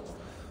poison.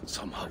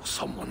 Somehow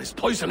someone is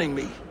poisoning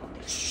me.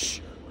 Shh.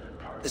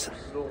 Listen.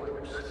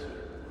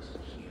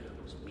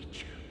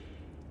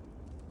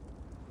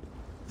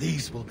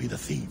 These will be the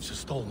thieves who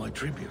stole my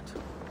tribute.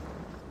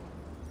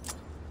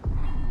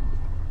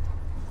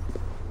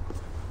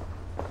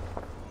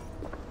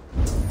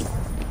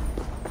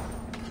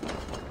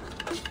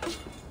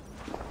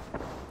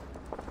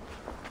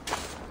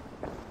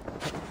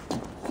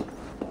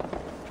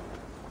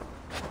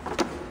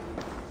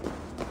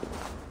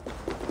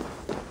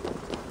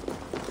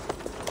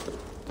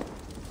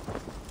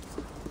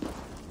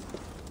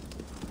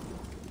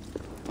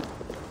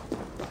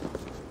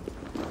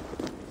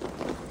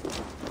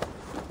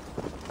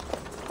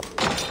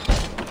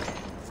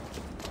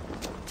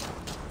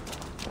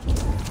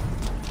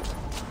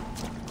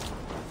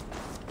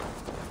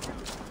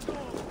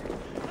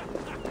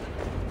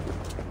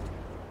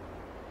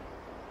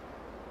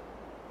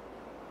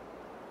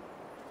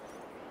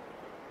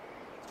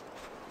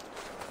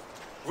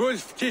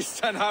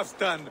 Wolf-kissed and half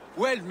done.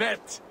 Well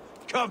met.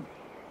 Come,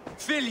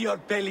 fill your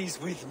bellies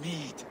with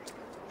mead.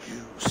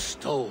 You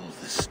stole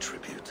this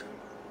tribute.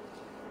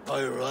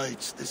 By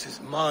rights, this is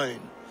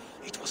mine.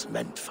 It was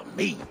meant for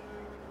me.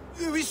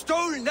 We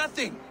stole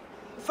nothing.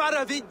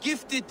 Faravid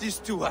gifted this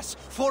to us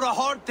for a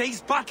hard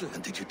day's battle.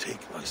 And did you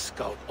take my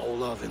scout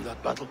Olav in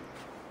that battle?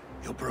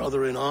 Your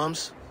brother in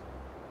arms?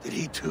 Did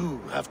he too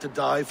have to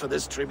die for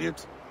this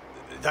tribute?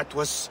 That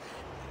was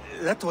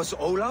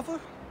Olav?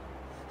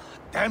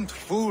 Damned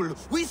fool!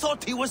 We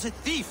thought he was a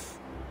thief!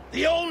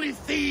 The only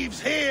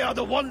thieves here are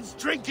the ones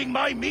drinking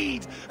my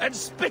mead and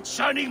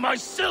spit-shining my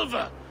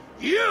silver!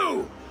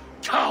 You!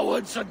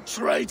 Cowards and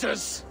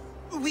traitors!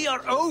 We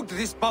are owed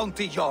this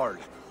bounty, Jarl.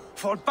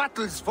 For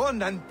battles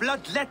won and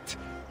blood let.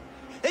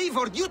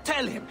 Eivor, you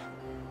tell him!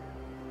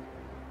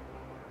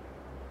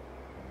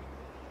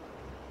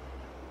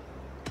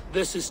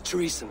 This is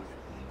treason,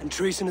 and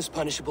treason is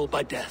punishable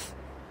by death.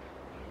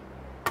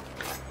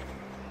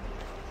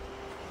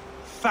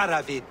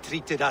 Faravid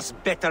treated us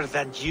better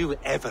than you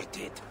ever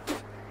did.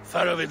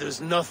 Faravid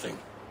is nothing,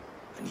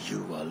 and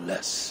you are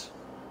less.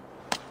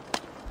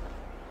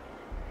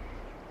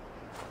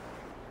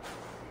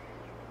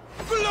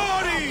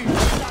 Glory!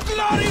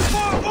 Glory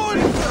for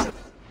Ulf!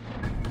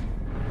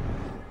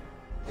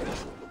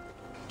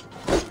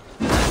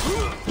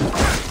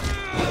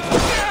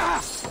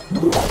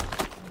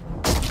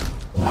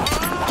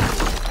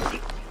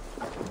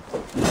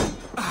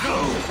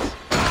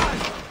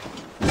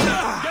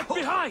 Get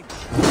behind!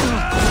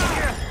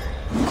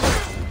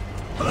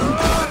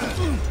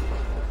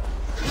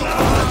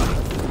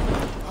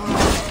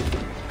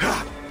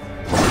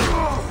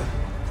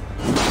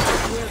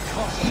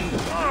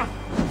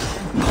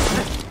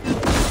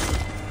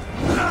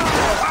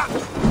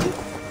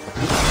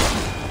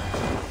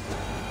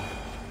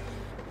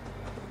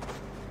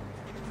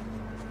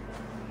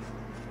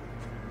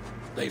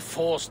 They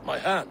forced my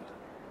hand.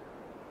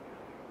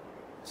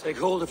 Take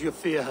hold of your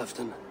fear,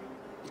 Halfdan.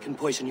 It can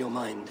poison your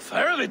mind.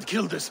 Faravid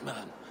killed this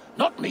man,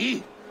 not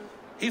me.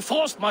 He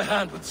forced my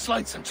hand with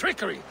sleights and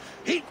trickery.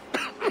 He...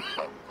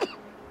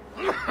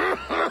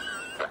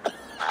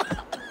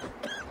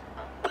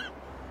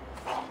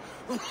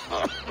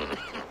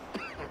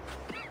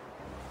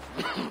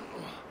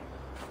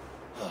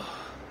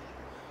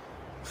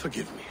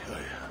 Forgive me,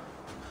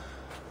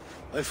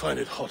 I find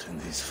it hot in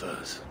these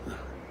furs.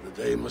 The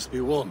day must be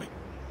warming.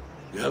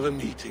 You have a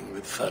meeting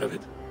with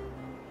Faravid.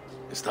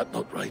 Is that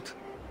not right?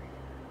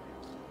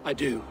 I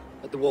do,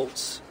 at the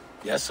waltz.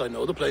 Yes, I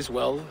know the place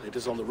well. It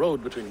is on the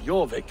road between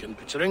Jorvik and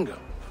Picheringa.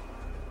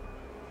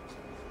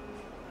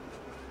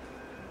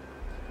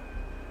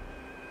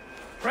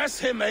 Press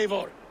him,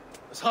 Eivor.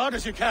 As hard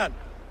as you can.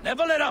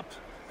 Never let up.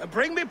 And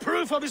bring me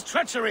proof of his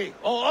treachery,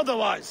 or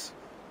otherwise.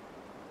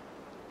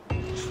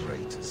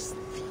 Traitors,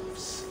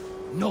 thieves.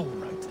 No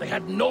right. They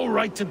had no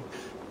right to...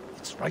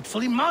 It's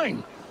rightfully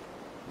mine.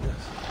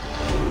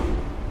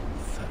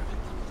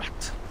 Veritable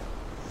rat.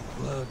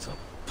 Words are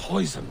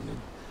poison.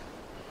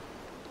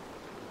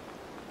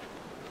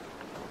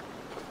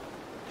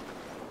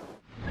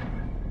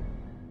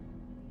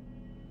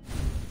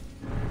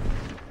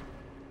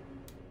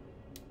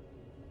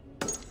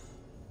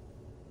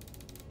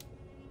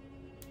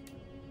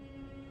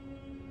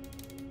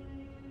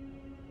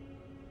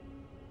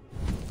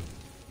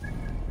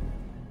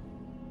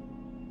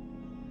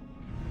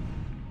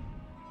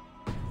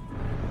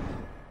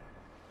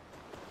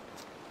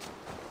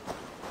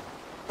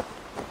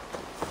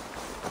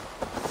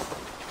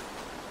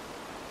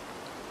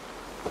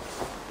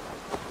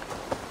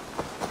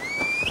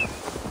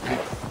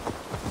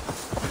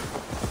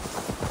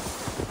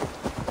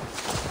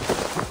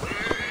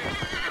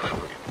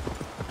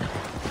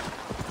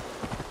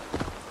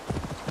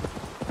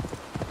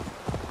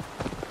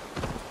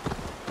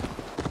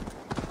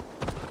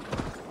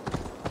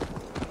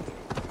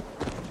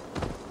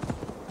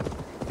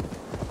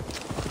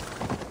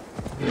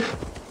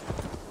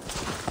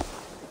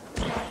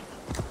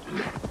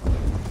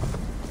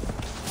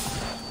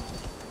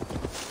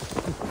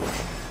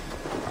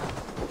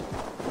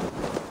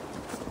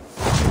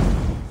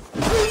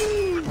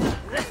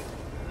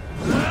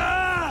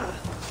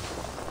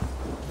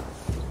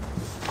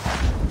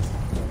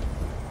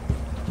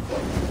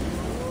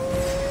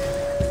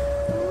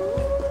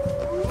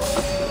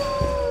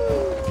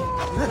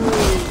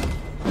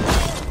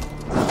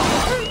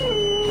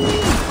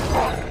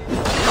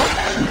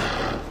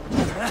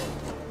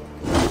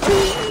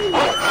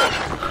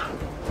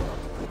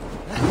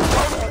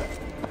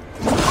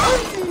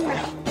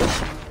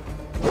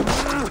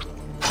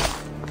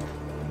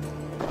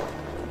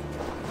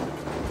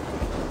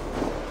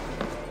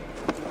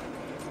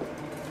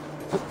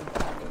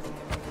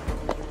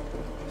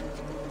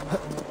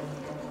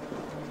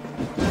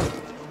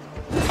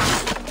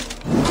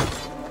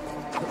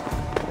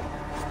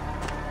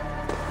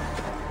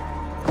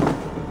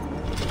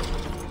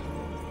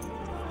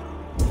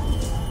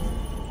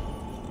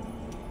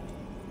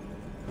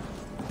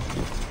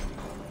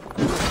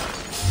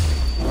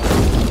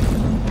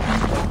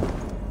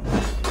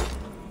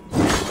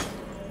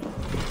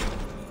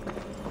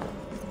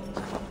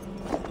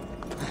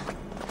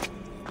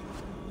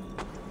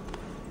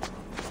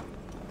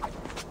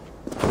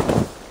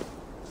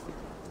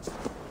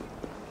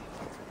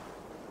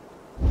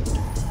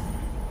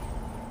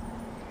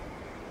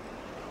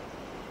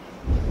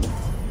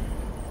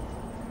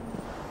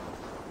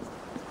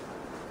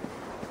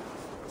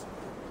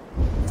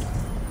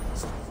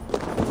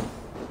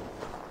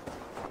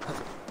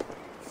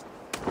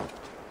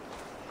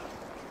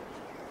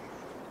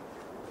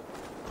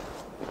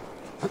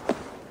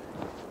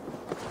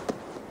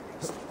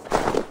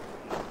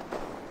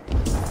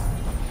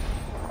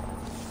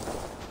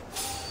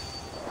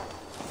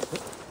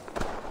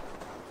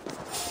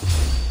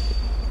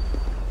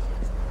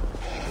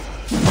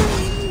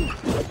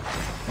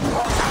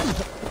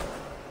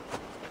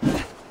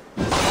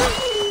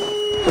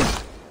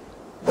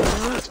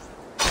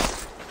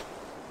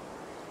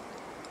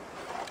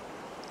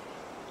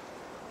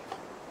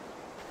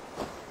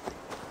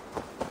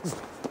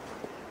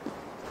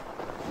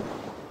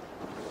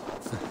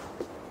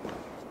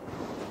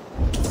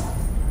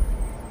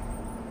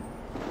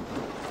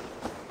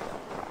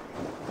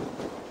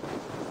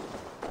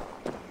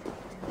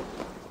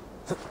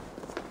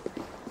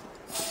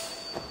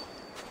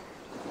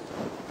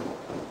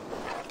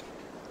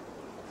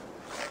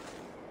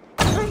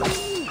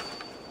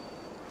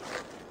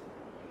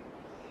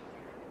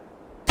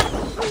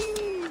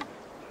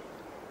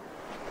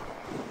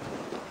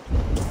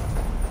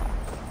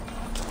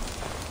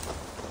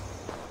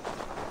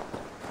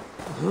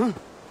 Huh?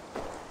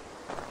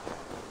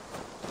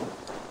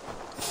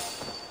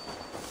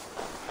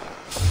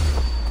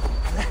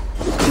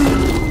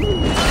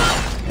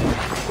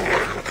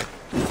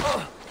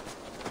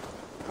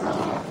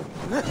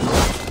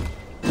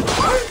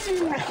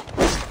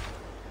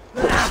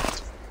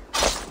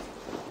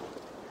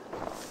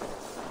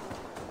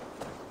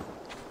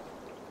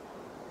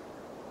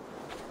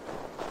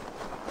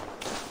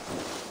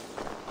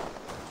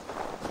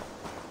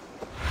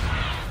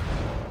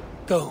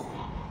 Go.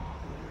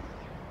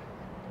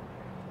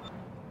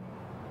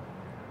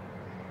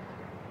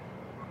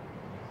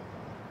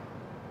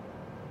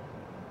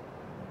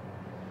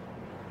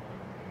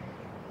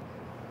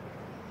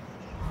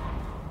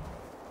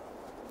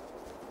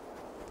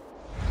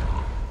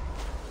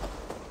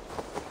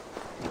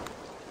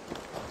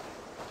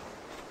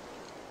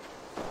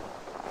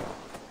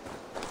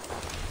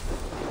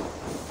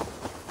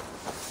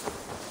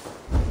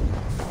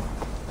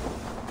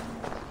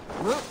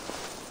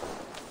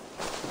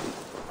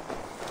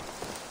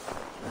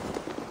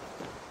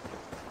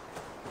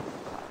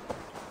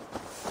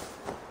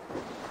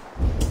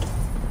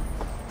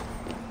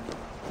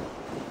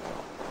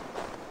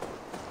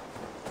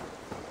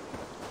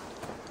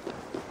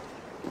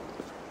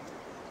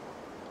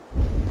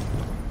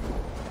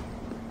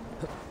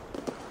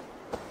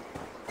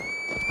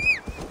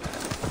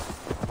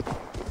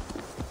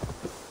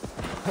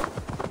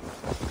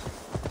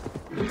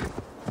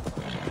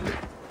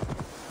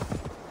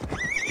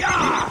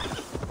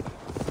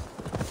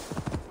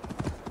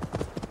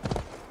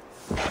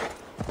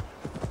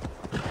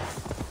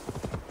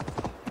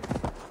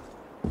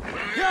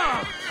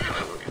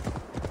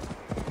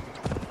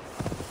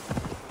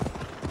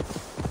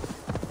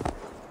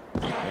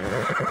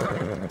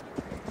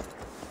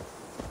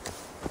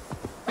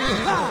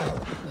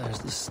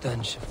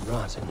 stench of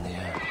rot in the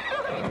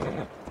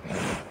air.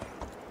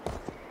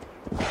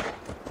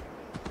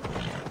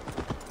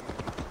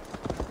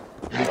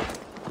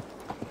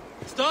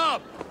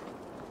 Stop!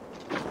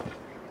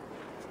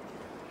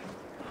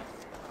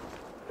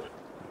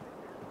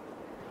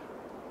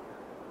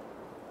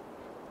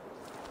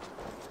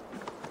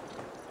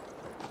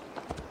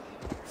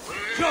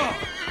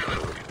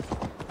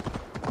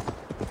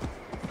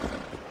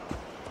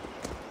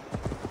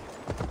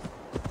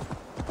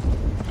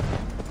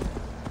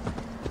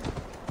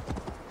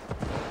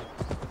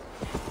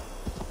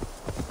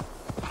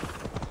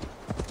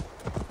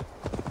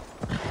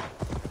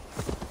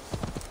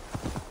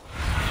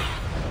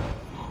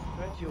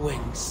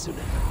 Wings soon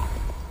enough.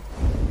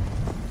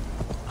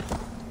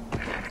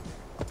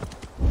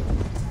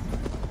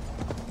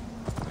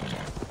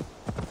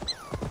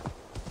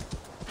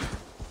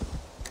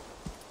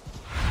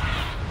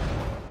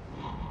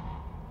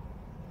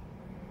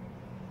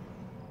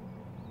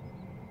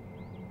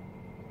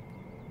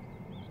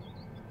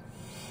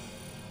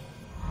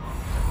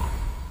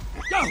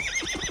 Go!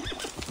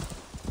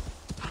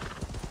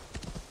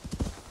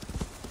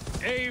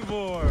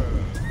 Eivor!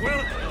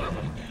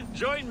 Welcome!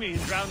 Join me in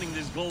drowning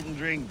this golden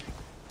drink.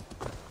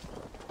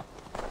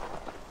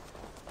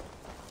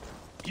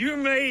 You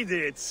made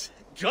it!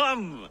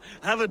 Come,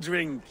 have a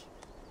drink.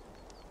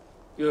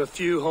 You're a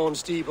few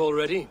horns deep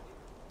already?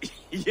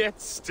 Yet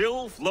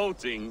still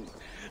floating.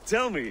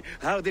 Tell me,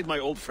 how did my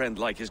old friend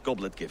like his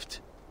goblet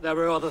gift? There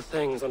were other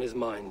things on his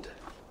mind.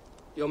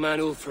 Your man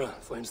Ulfra,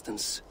 for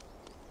instance.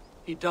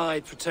 He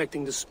died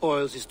protecting the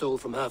spoils he stole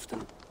from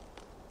Halfdan.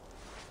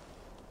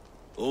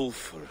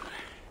 Ulfr.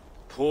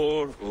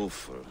 Poor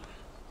Ulfr.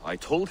 I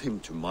told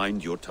him to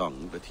mind your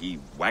tongue, but he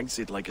wags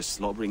it like a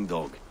slobbering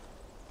dog.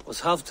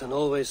 Was Halfdan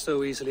always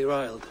so easily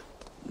riled?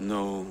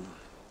 No.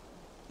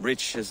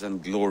 Riches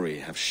and glory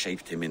have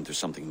shaped him into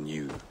something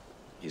new.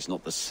 He's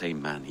not the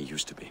same man he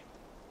used to be.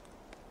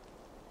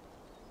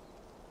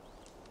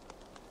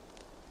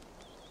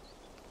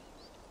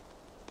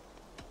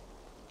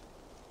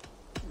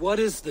 What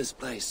is this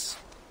place?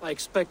 I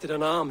expected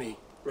an army,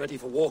 ready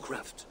for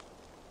warcraft.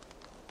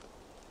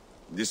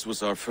 This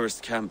was our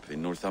first camp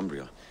in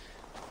Northumbria.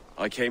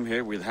 I came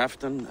here with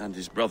Halfdan and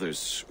his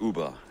brothers,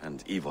 Ubba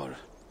and Eivor.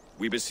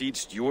 We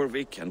besieged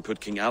Jorvik and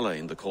put King Alla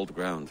in the cold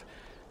ground.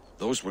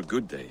 Those were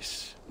good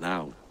days,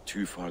 now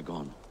too far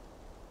gone.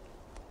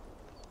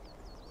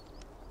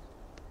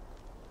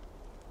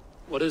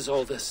 What is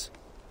all this?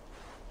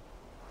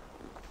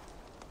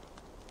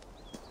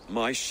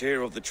 My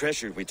share of the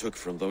treasure we took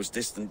from those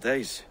distant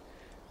days.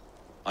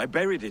 I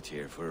buried it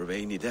here for a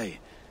rainy day.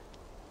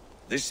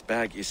 This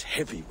bag is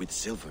heavy with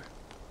silver.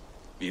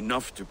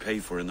 Enough to pay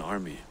for an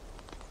army.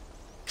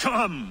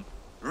 Come!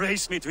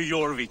 Race me to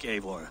Jorvik,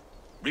 Eivor.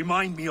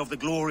 Remind me of the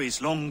glories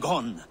long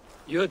gone.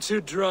 You're too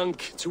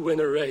drunk to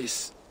win a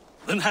race.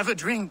 Then have a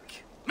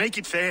drink. Make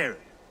it fair.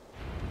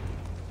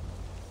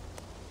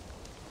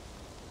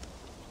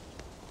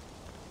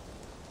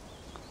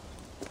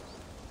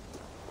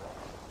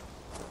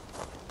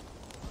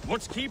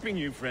 What's keeping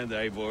you, friend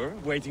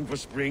Eivor? Waiting for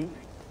spring?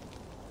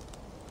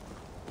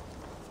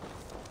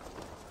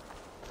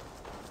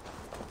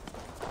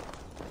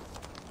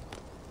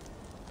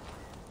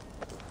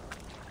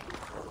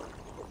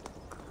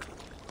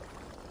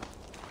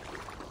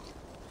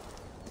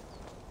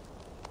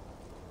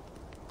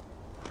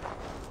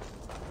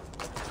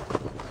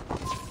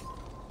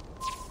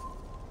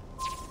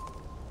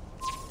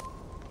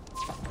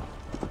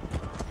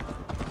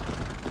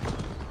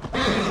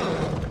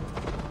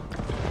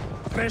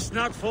 Best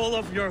not fall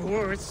off your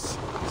horse.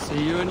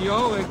 See you in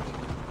Jorvik.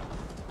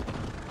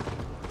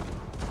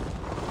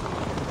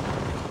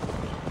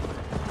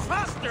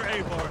 Faster,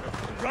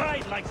 Eivor!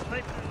 Ride like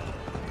Sleipnir!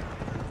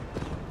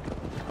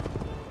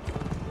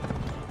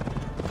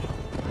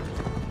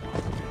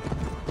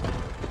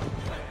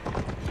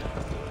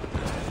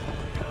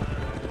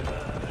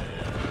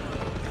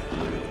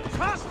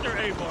 Faster,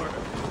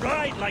 Eivor!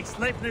 Ride like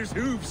Sleipnir's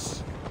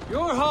hooves!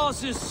 Your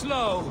horse is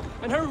slow,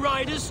 and her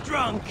rider's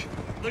drunk.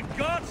 The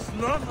gods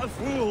love a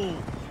fool!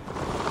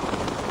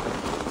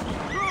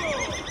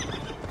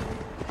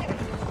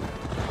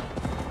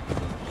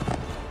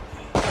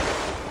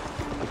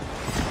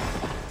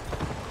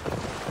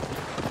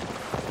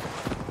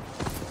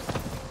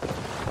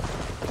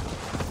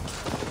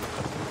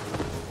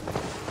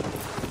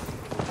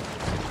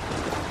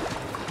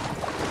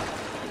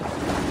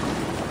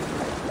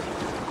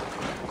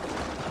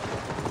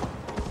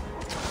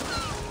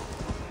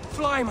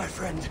 Fly, my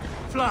friend,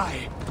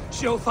 fly.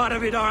 Show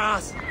Faravid our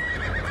ass.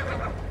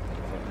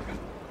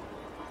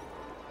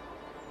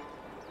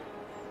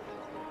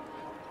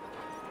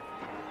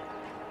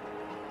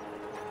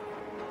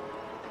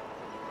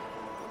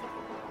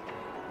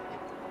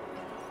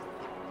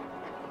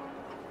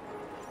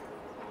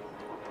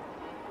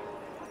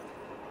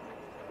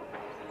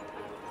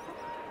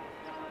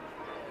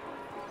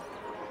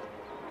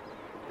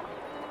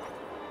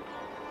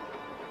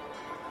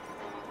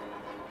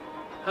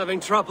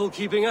 Having trouble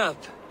keeping up?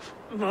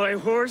 My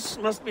horse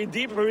must be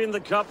deeper in the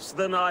cups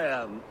than I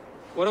am.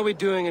 What are we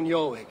doing in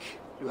Jorvik?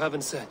 You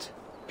haven't said.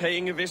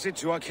 Paying a visit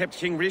to our kept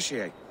King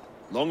Richier.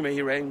 Long may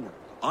he reign.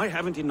 I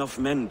haven't enough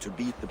men to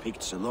beat the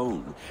Picts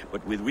alone,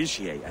 but with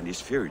Richier and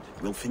his Fyrd,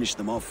 we'll finish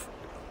them off.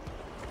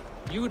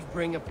 You would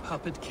bring a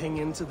puppet king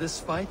into this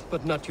fight,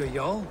 but not your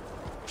Jarl?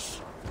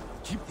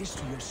 Keep this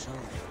to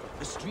yourself.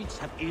 The streets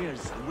have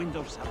ears, the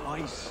windows have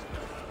eyes.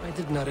 I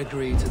did not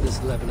agree to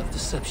this level of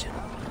deception.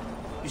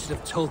 You should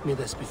have told me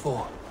this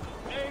before.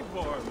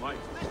 Eivor, my...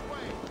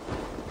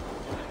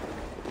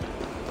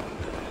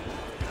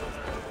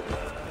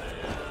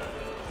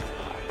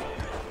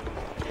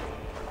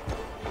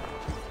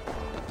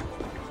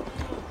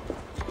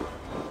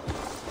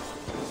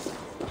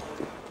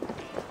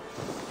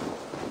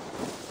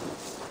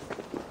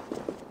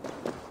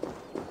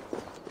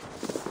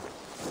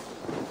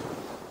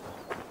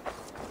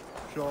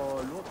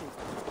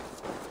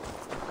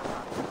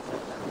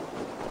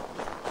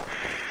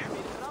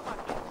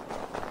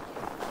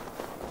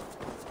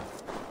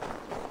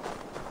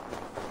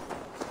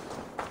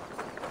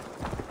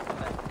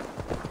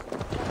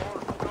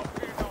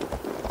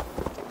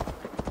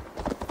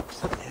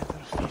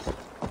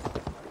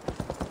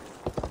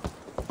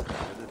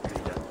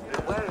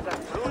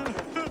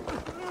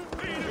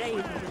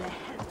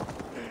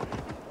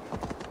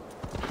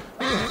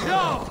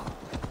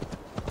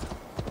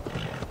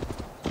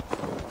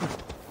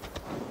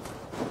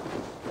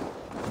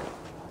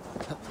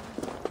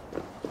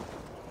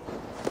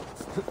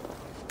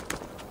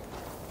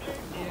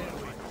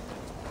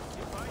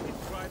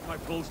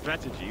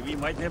 Strategy, we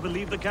might never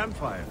leave the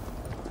campfire.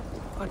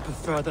 I'd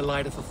prefer the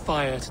light of a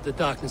fire to the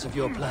darkness of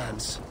your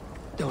plans.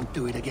 Don't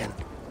do it again.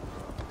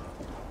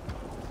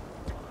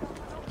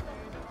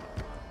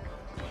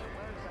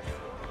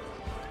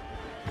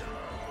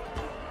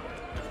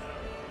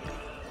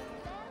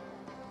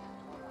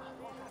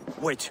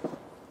 Wait.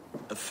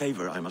 A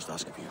favor I must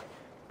ask of you.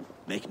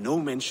 Make no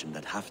mention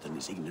that Halfdan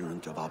is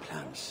ignorant of our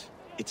plans.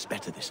 It's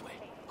better this way.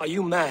 Are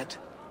you mad?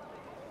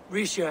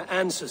 Richier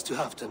answers to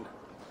Halfdan.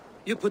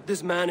 You put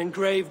this man in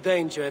grave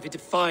danger if he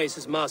defies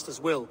his master's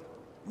will.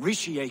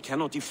 Richier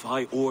cannot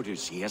defy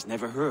orders he has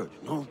never heard,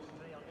 no?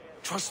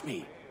 Trust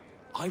me.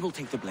 I will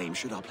take the blame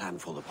should our plan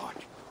fall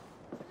apart.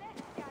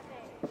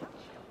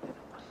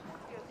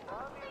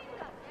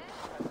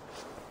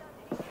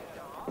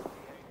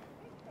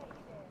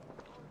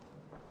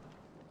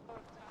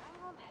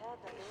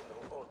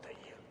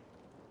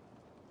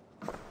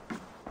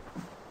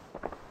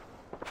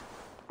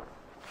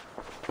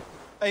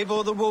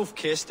 Eivor the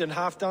Wolf-Kissed and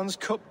Halfdan's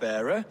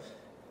cupbearer?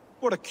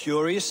 What a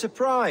curious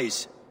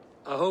surprise.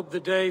 I hope the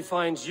day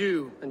finds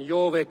you and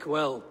Jorvik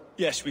well.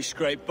 Yes, we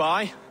scrape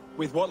by,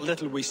 with what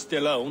little we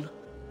still own.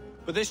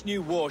 But this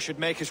new war should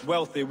make us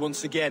wealthy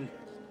once again.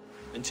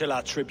 Until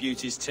our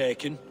tribute is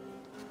taken.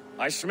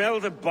 I smell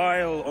the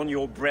bile on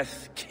your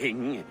breath,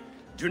 King.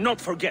 Do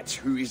not forget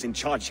who is in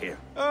charge here.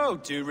 Oh,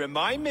 do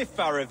remind me,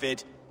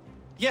 Faravid.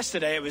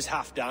 Yesterday it was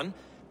Halfdan.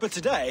 But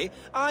today,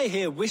 I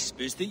hear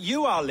whispers that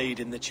you are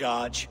leading the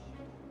charge.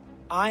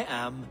 I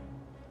am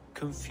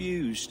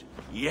confused.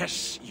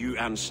 Yes, you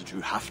answer to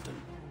Halfdan.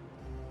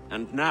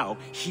 And now,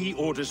 he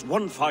orders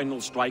one final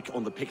strike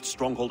on the Pict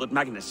stronghold at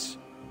Magnus.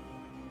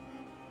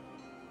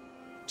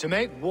 To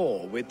make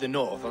war with the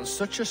North on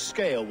such a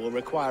scale will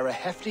require a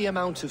hefty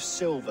amount of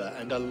silver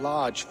and a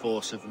large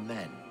force of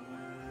men.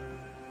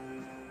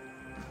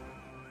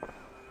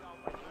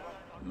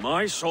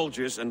 My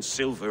soldiers and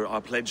silver are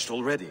pledged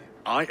already.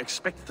 I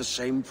expect the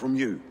same from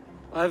you.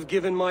 I've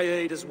given my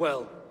aid as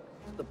well.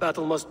 The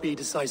battle must be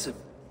decisive.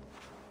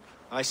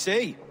 I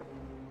see.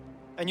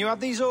 And you have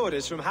these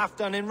orders from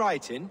Halfdan in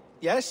writing,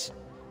 yes?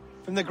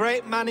 From the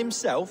great man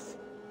himself?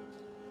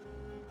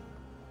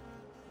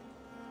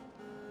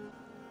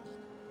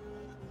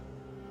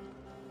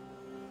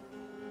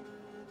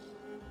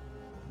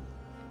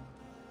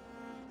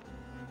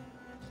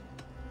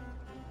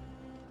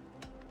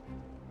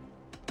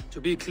 To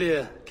be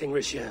clear, King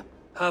Richier,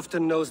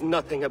 Halfdan knows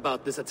nothing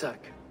about this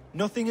attack.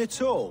 Nothing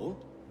at all?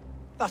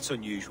 That's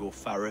unusual,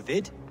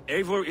 Faravid.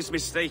 Eivor is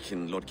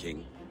mistaken, Lord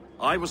King.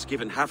 I was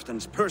given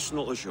Halfdan's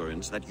personal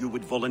assurance that you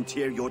would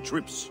volunteer your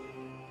troops.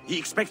 He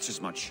expects as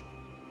much.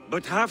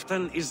 But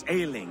Halfdan is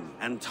ailing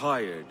and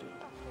tired.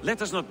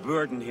 Let us not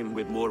burden him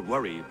with more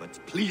worry, but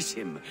please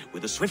him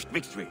with a swift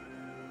victory.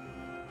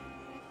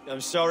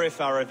 I'm sorry,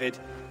 Faravid,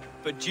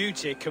 but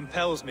duty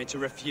compels me to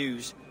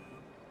refuse.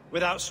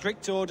 Without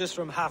strict orders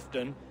from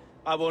Halfdan,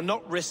 I will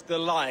not risk the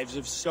lives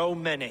of so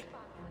many.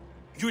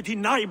 You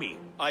deny me?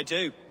 I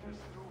do.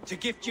 To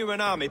gift you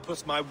an army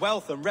puts my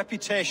wealth and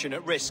reputation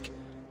at risk.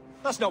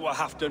 That's not what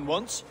Halfdan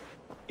wants.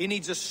 He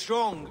needs a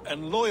strong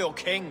and loyal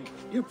king.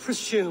 You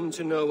presume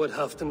to know what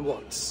Halfdan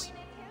wants.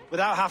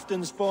 Without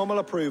Halfdan's formal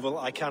approval,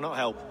 I cannot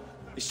help.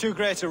 It's too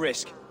great a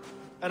risk.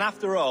 And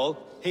after all,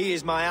 he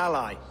is my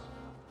ally.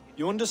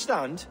 You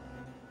understand?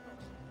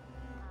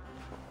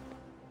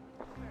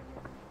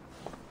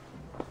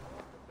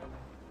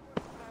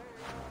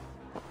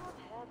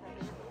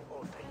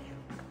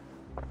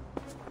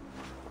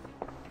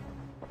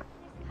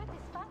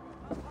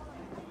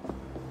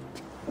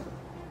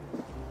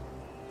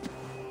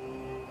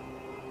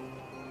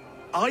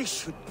 I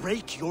should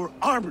break your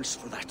arms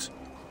for that.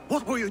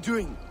 What were you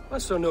doing? I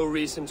saw no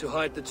reason to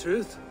hide the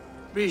truth.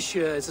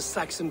 Richia is a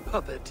Saxon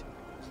puppet.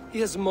 He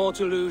has more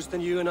to lose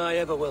than you and I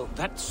ever will.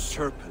 That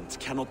serpent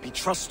cannot be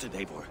trusted,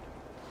 Eivor.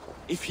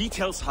 If he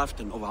tells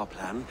Halfdan of our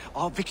plan,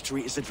 our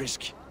victory is at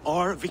risk.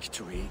 Our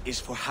victory is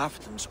for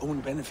Halfdan's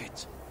own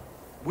benefit.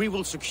 We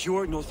will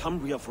secure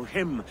Northumbria for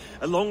him,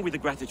 along with the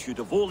gratitude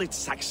of all its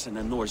Saxon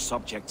and Norse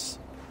subjects.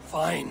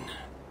 Fine.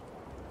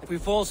 If we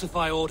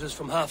falsify orders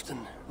from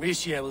Halfdan,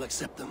 Richia will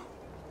accept them.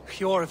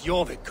 Hjor of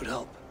Jorvik could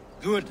help.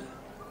 Good.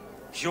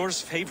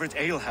 Hjor's favorite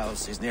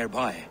alehouse is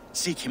nearby.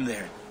 Seek him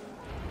there.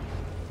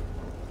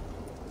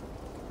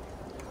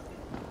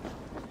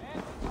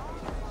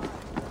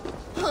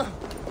 No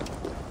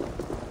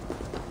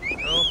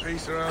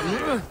peace around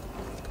here.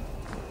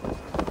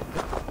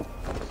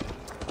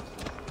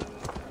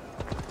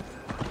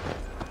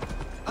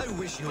 I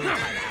wish you had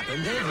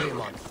happened every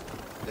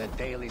month. The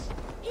dailies.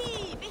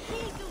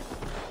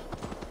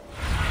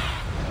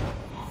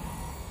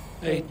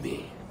 Aid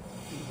me.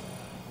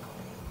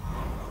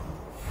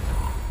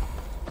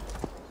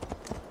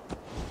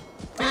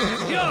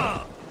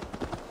 Yeah!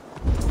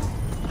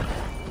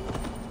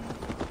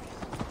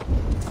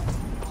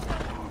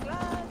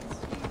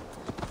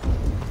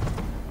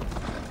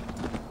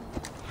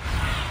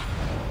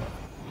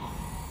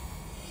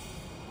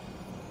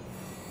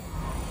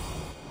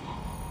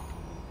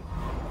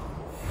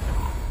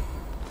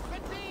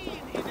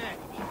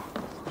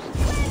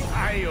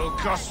 Ale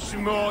costs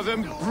more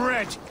than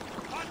bread.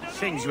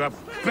 Things were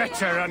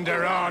better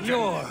under Arden.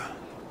 You're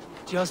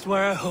just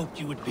where I hoped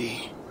you would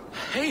be.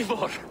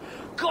 Eivor!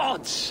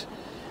 Gods!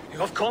 You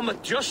have come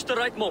at just the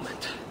right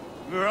moment.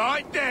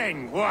 Right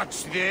then,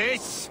 what's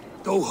this?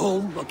 Go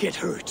home or get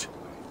hurt.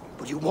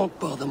 But you won't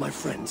bother my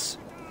friends.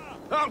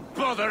 I'll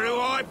bother who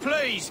I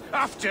please,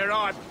 after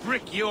I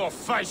brick your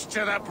face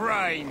to the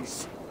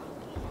brains.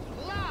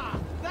 La,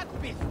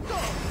 that be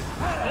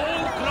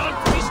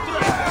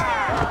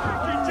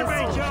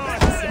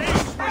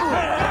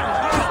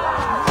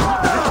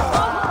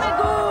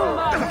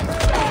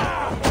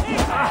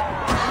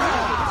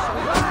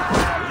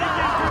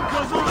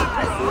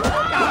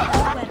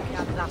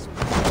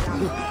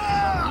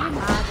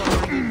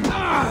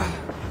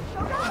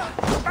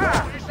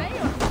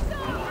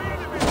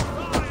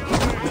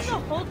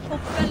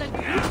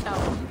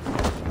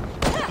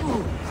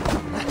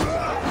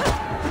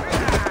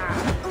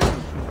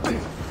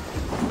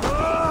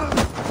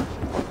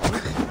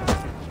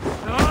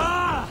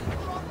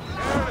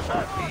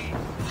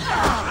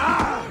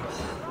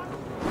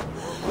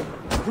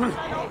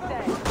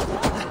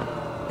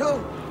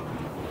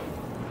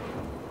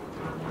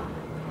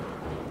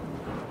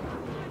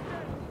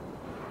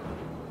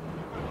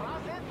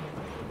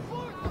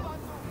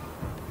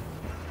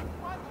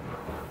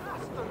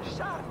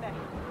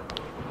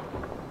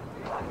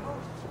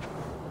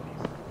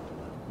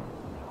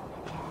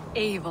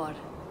Eivor,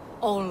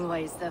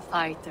 always the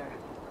fighter.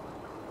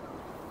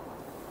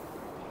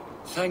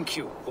 Thank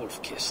you,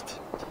 Wolf-Kissed.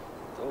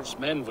 Those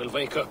men will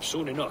wake up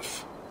soon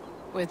enough.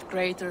 With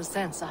greater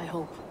sense, I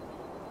hope.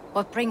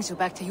 What brings you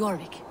back to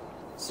Jorvik?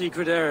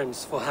 Secret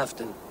errands for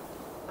Halfdan.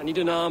 I need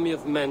an army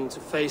of men to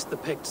face the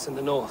Picts in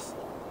the north.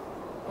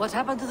 What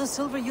happened to the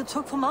silver you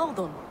took from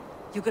Aldon?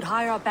 You could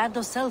hire a band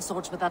of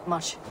sellswords with that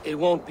much. It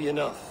won't be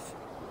enough.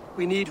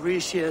 We need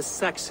Rishia's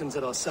Saxons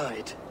at our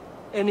side.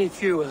 Any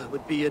fewer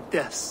would be a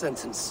death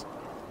sentence.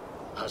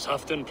 Has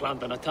Halfdan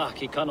planned an attack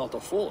he cannot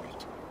afford?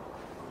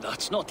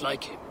 That's not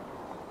like him.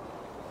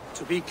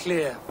 To be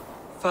clear,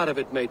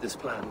 Faravid made this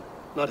plan,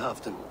 not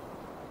Halfdan.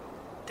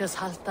 Does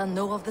Halfdan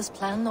know of this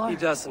plan, or...? He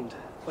doesn't,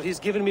 but he's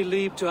given me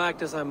leave to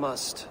act as I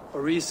must,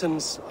 for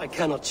reasons I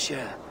cannot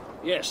share.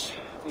 Yes,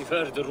 we've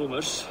heard the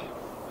rumors,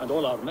 and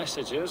all our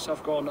messages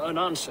have gone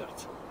unanswered.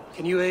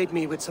 Can you aid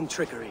me with some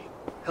trickery?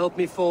 Help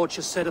me forge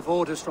a set of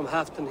orders from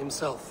Halfdan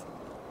himself,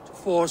 to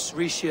force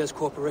Rishia's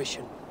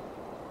cooperation.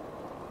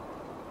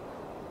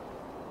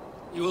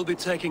 You will be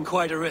taking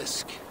quite a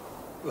risk.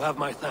 You have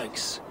my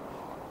thanks.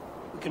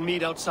 We can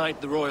meet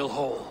outside the Royal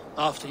Hall,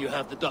 after you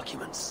have the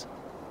documents.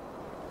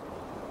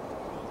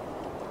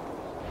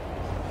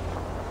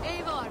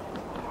 Eivor,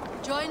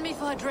 join me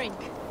for a drink.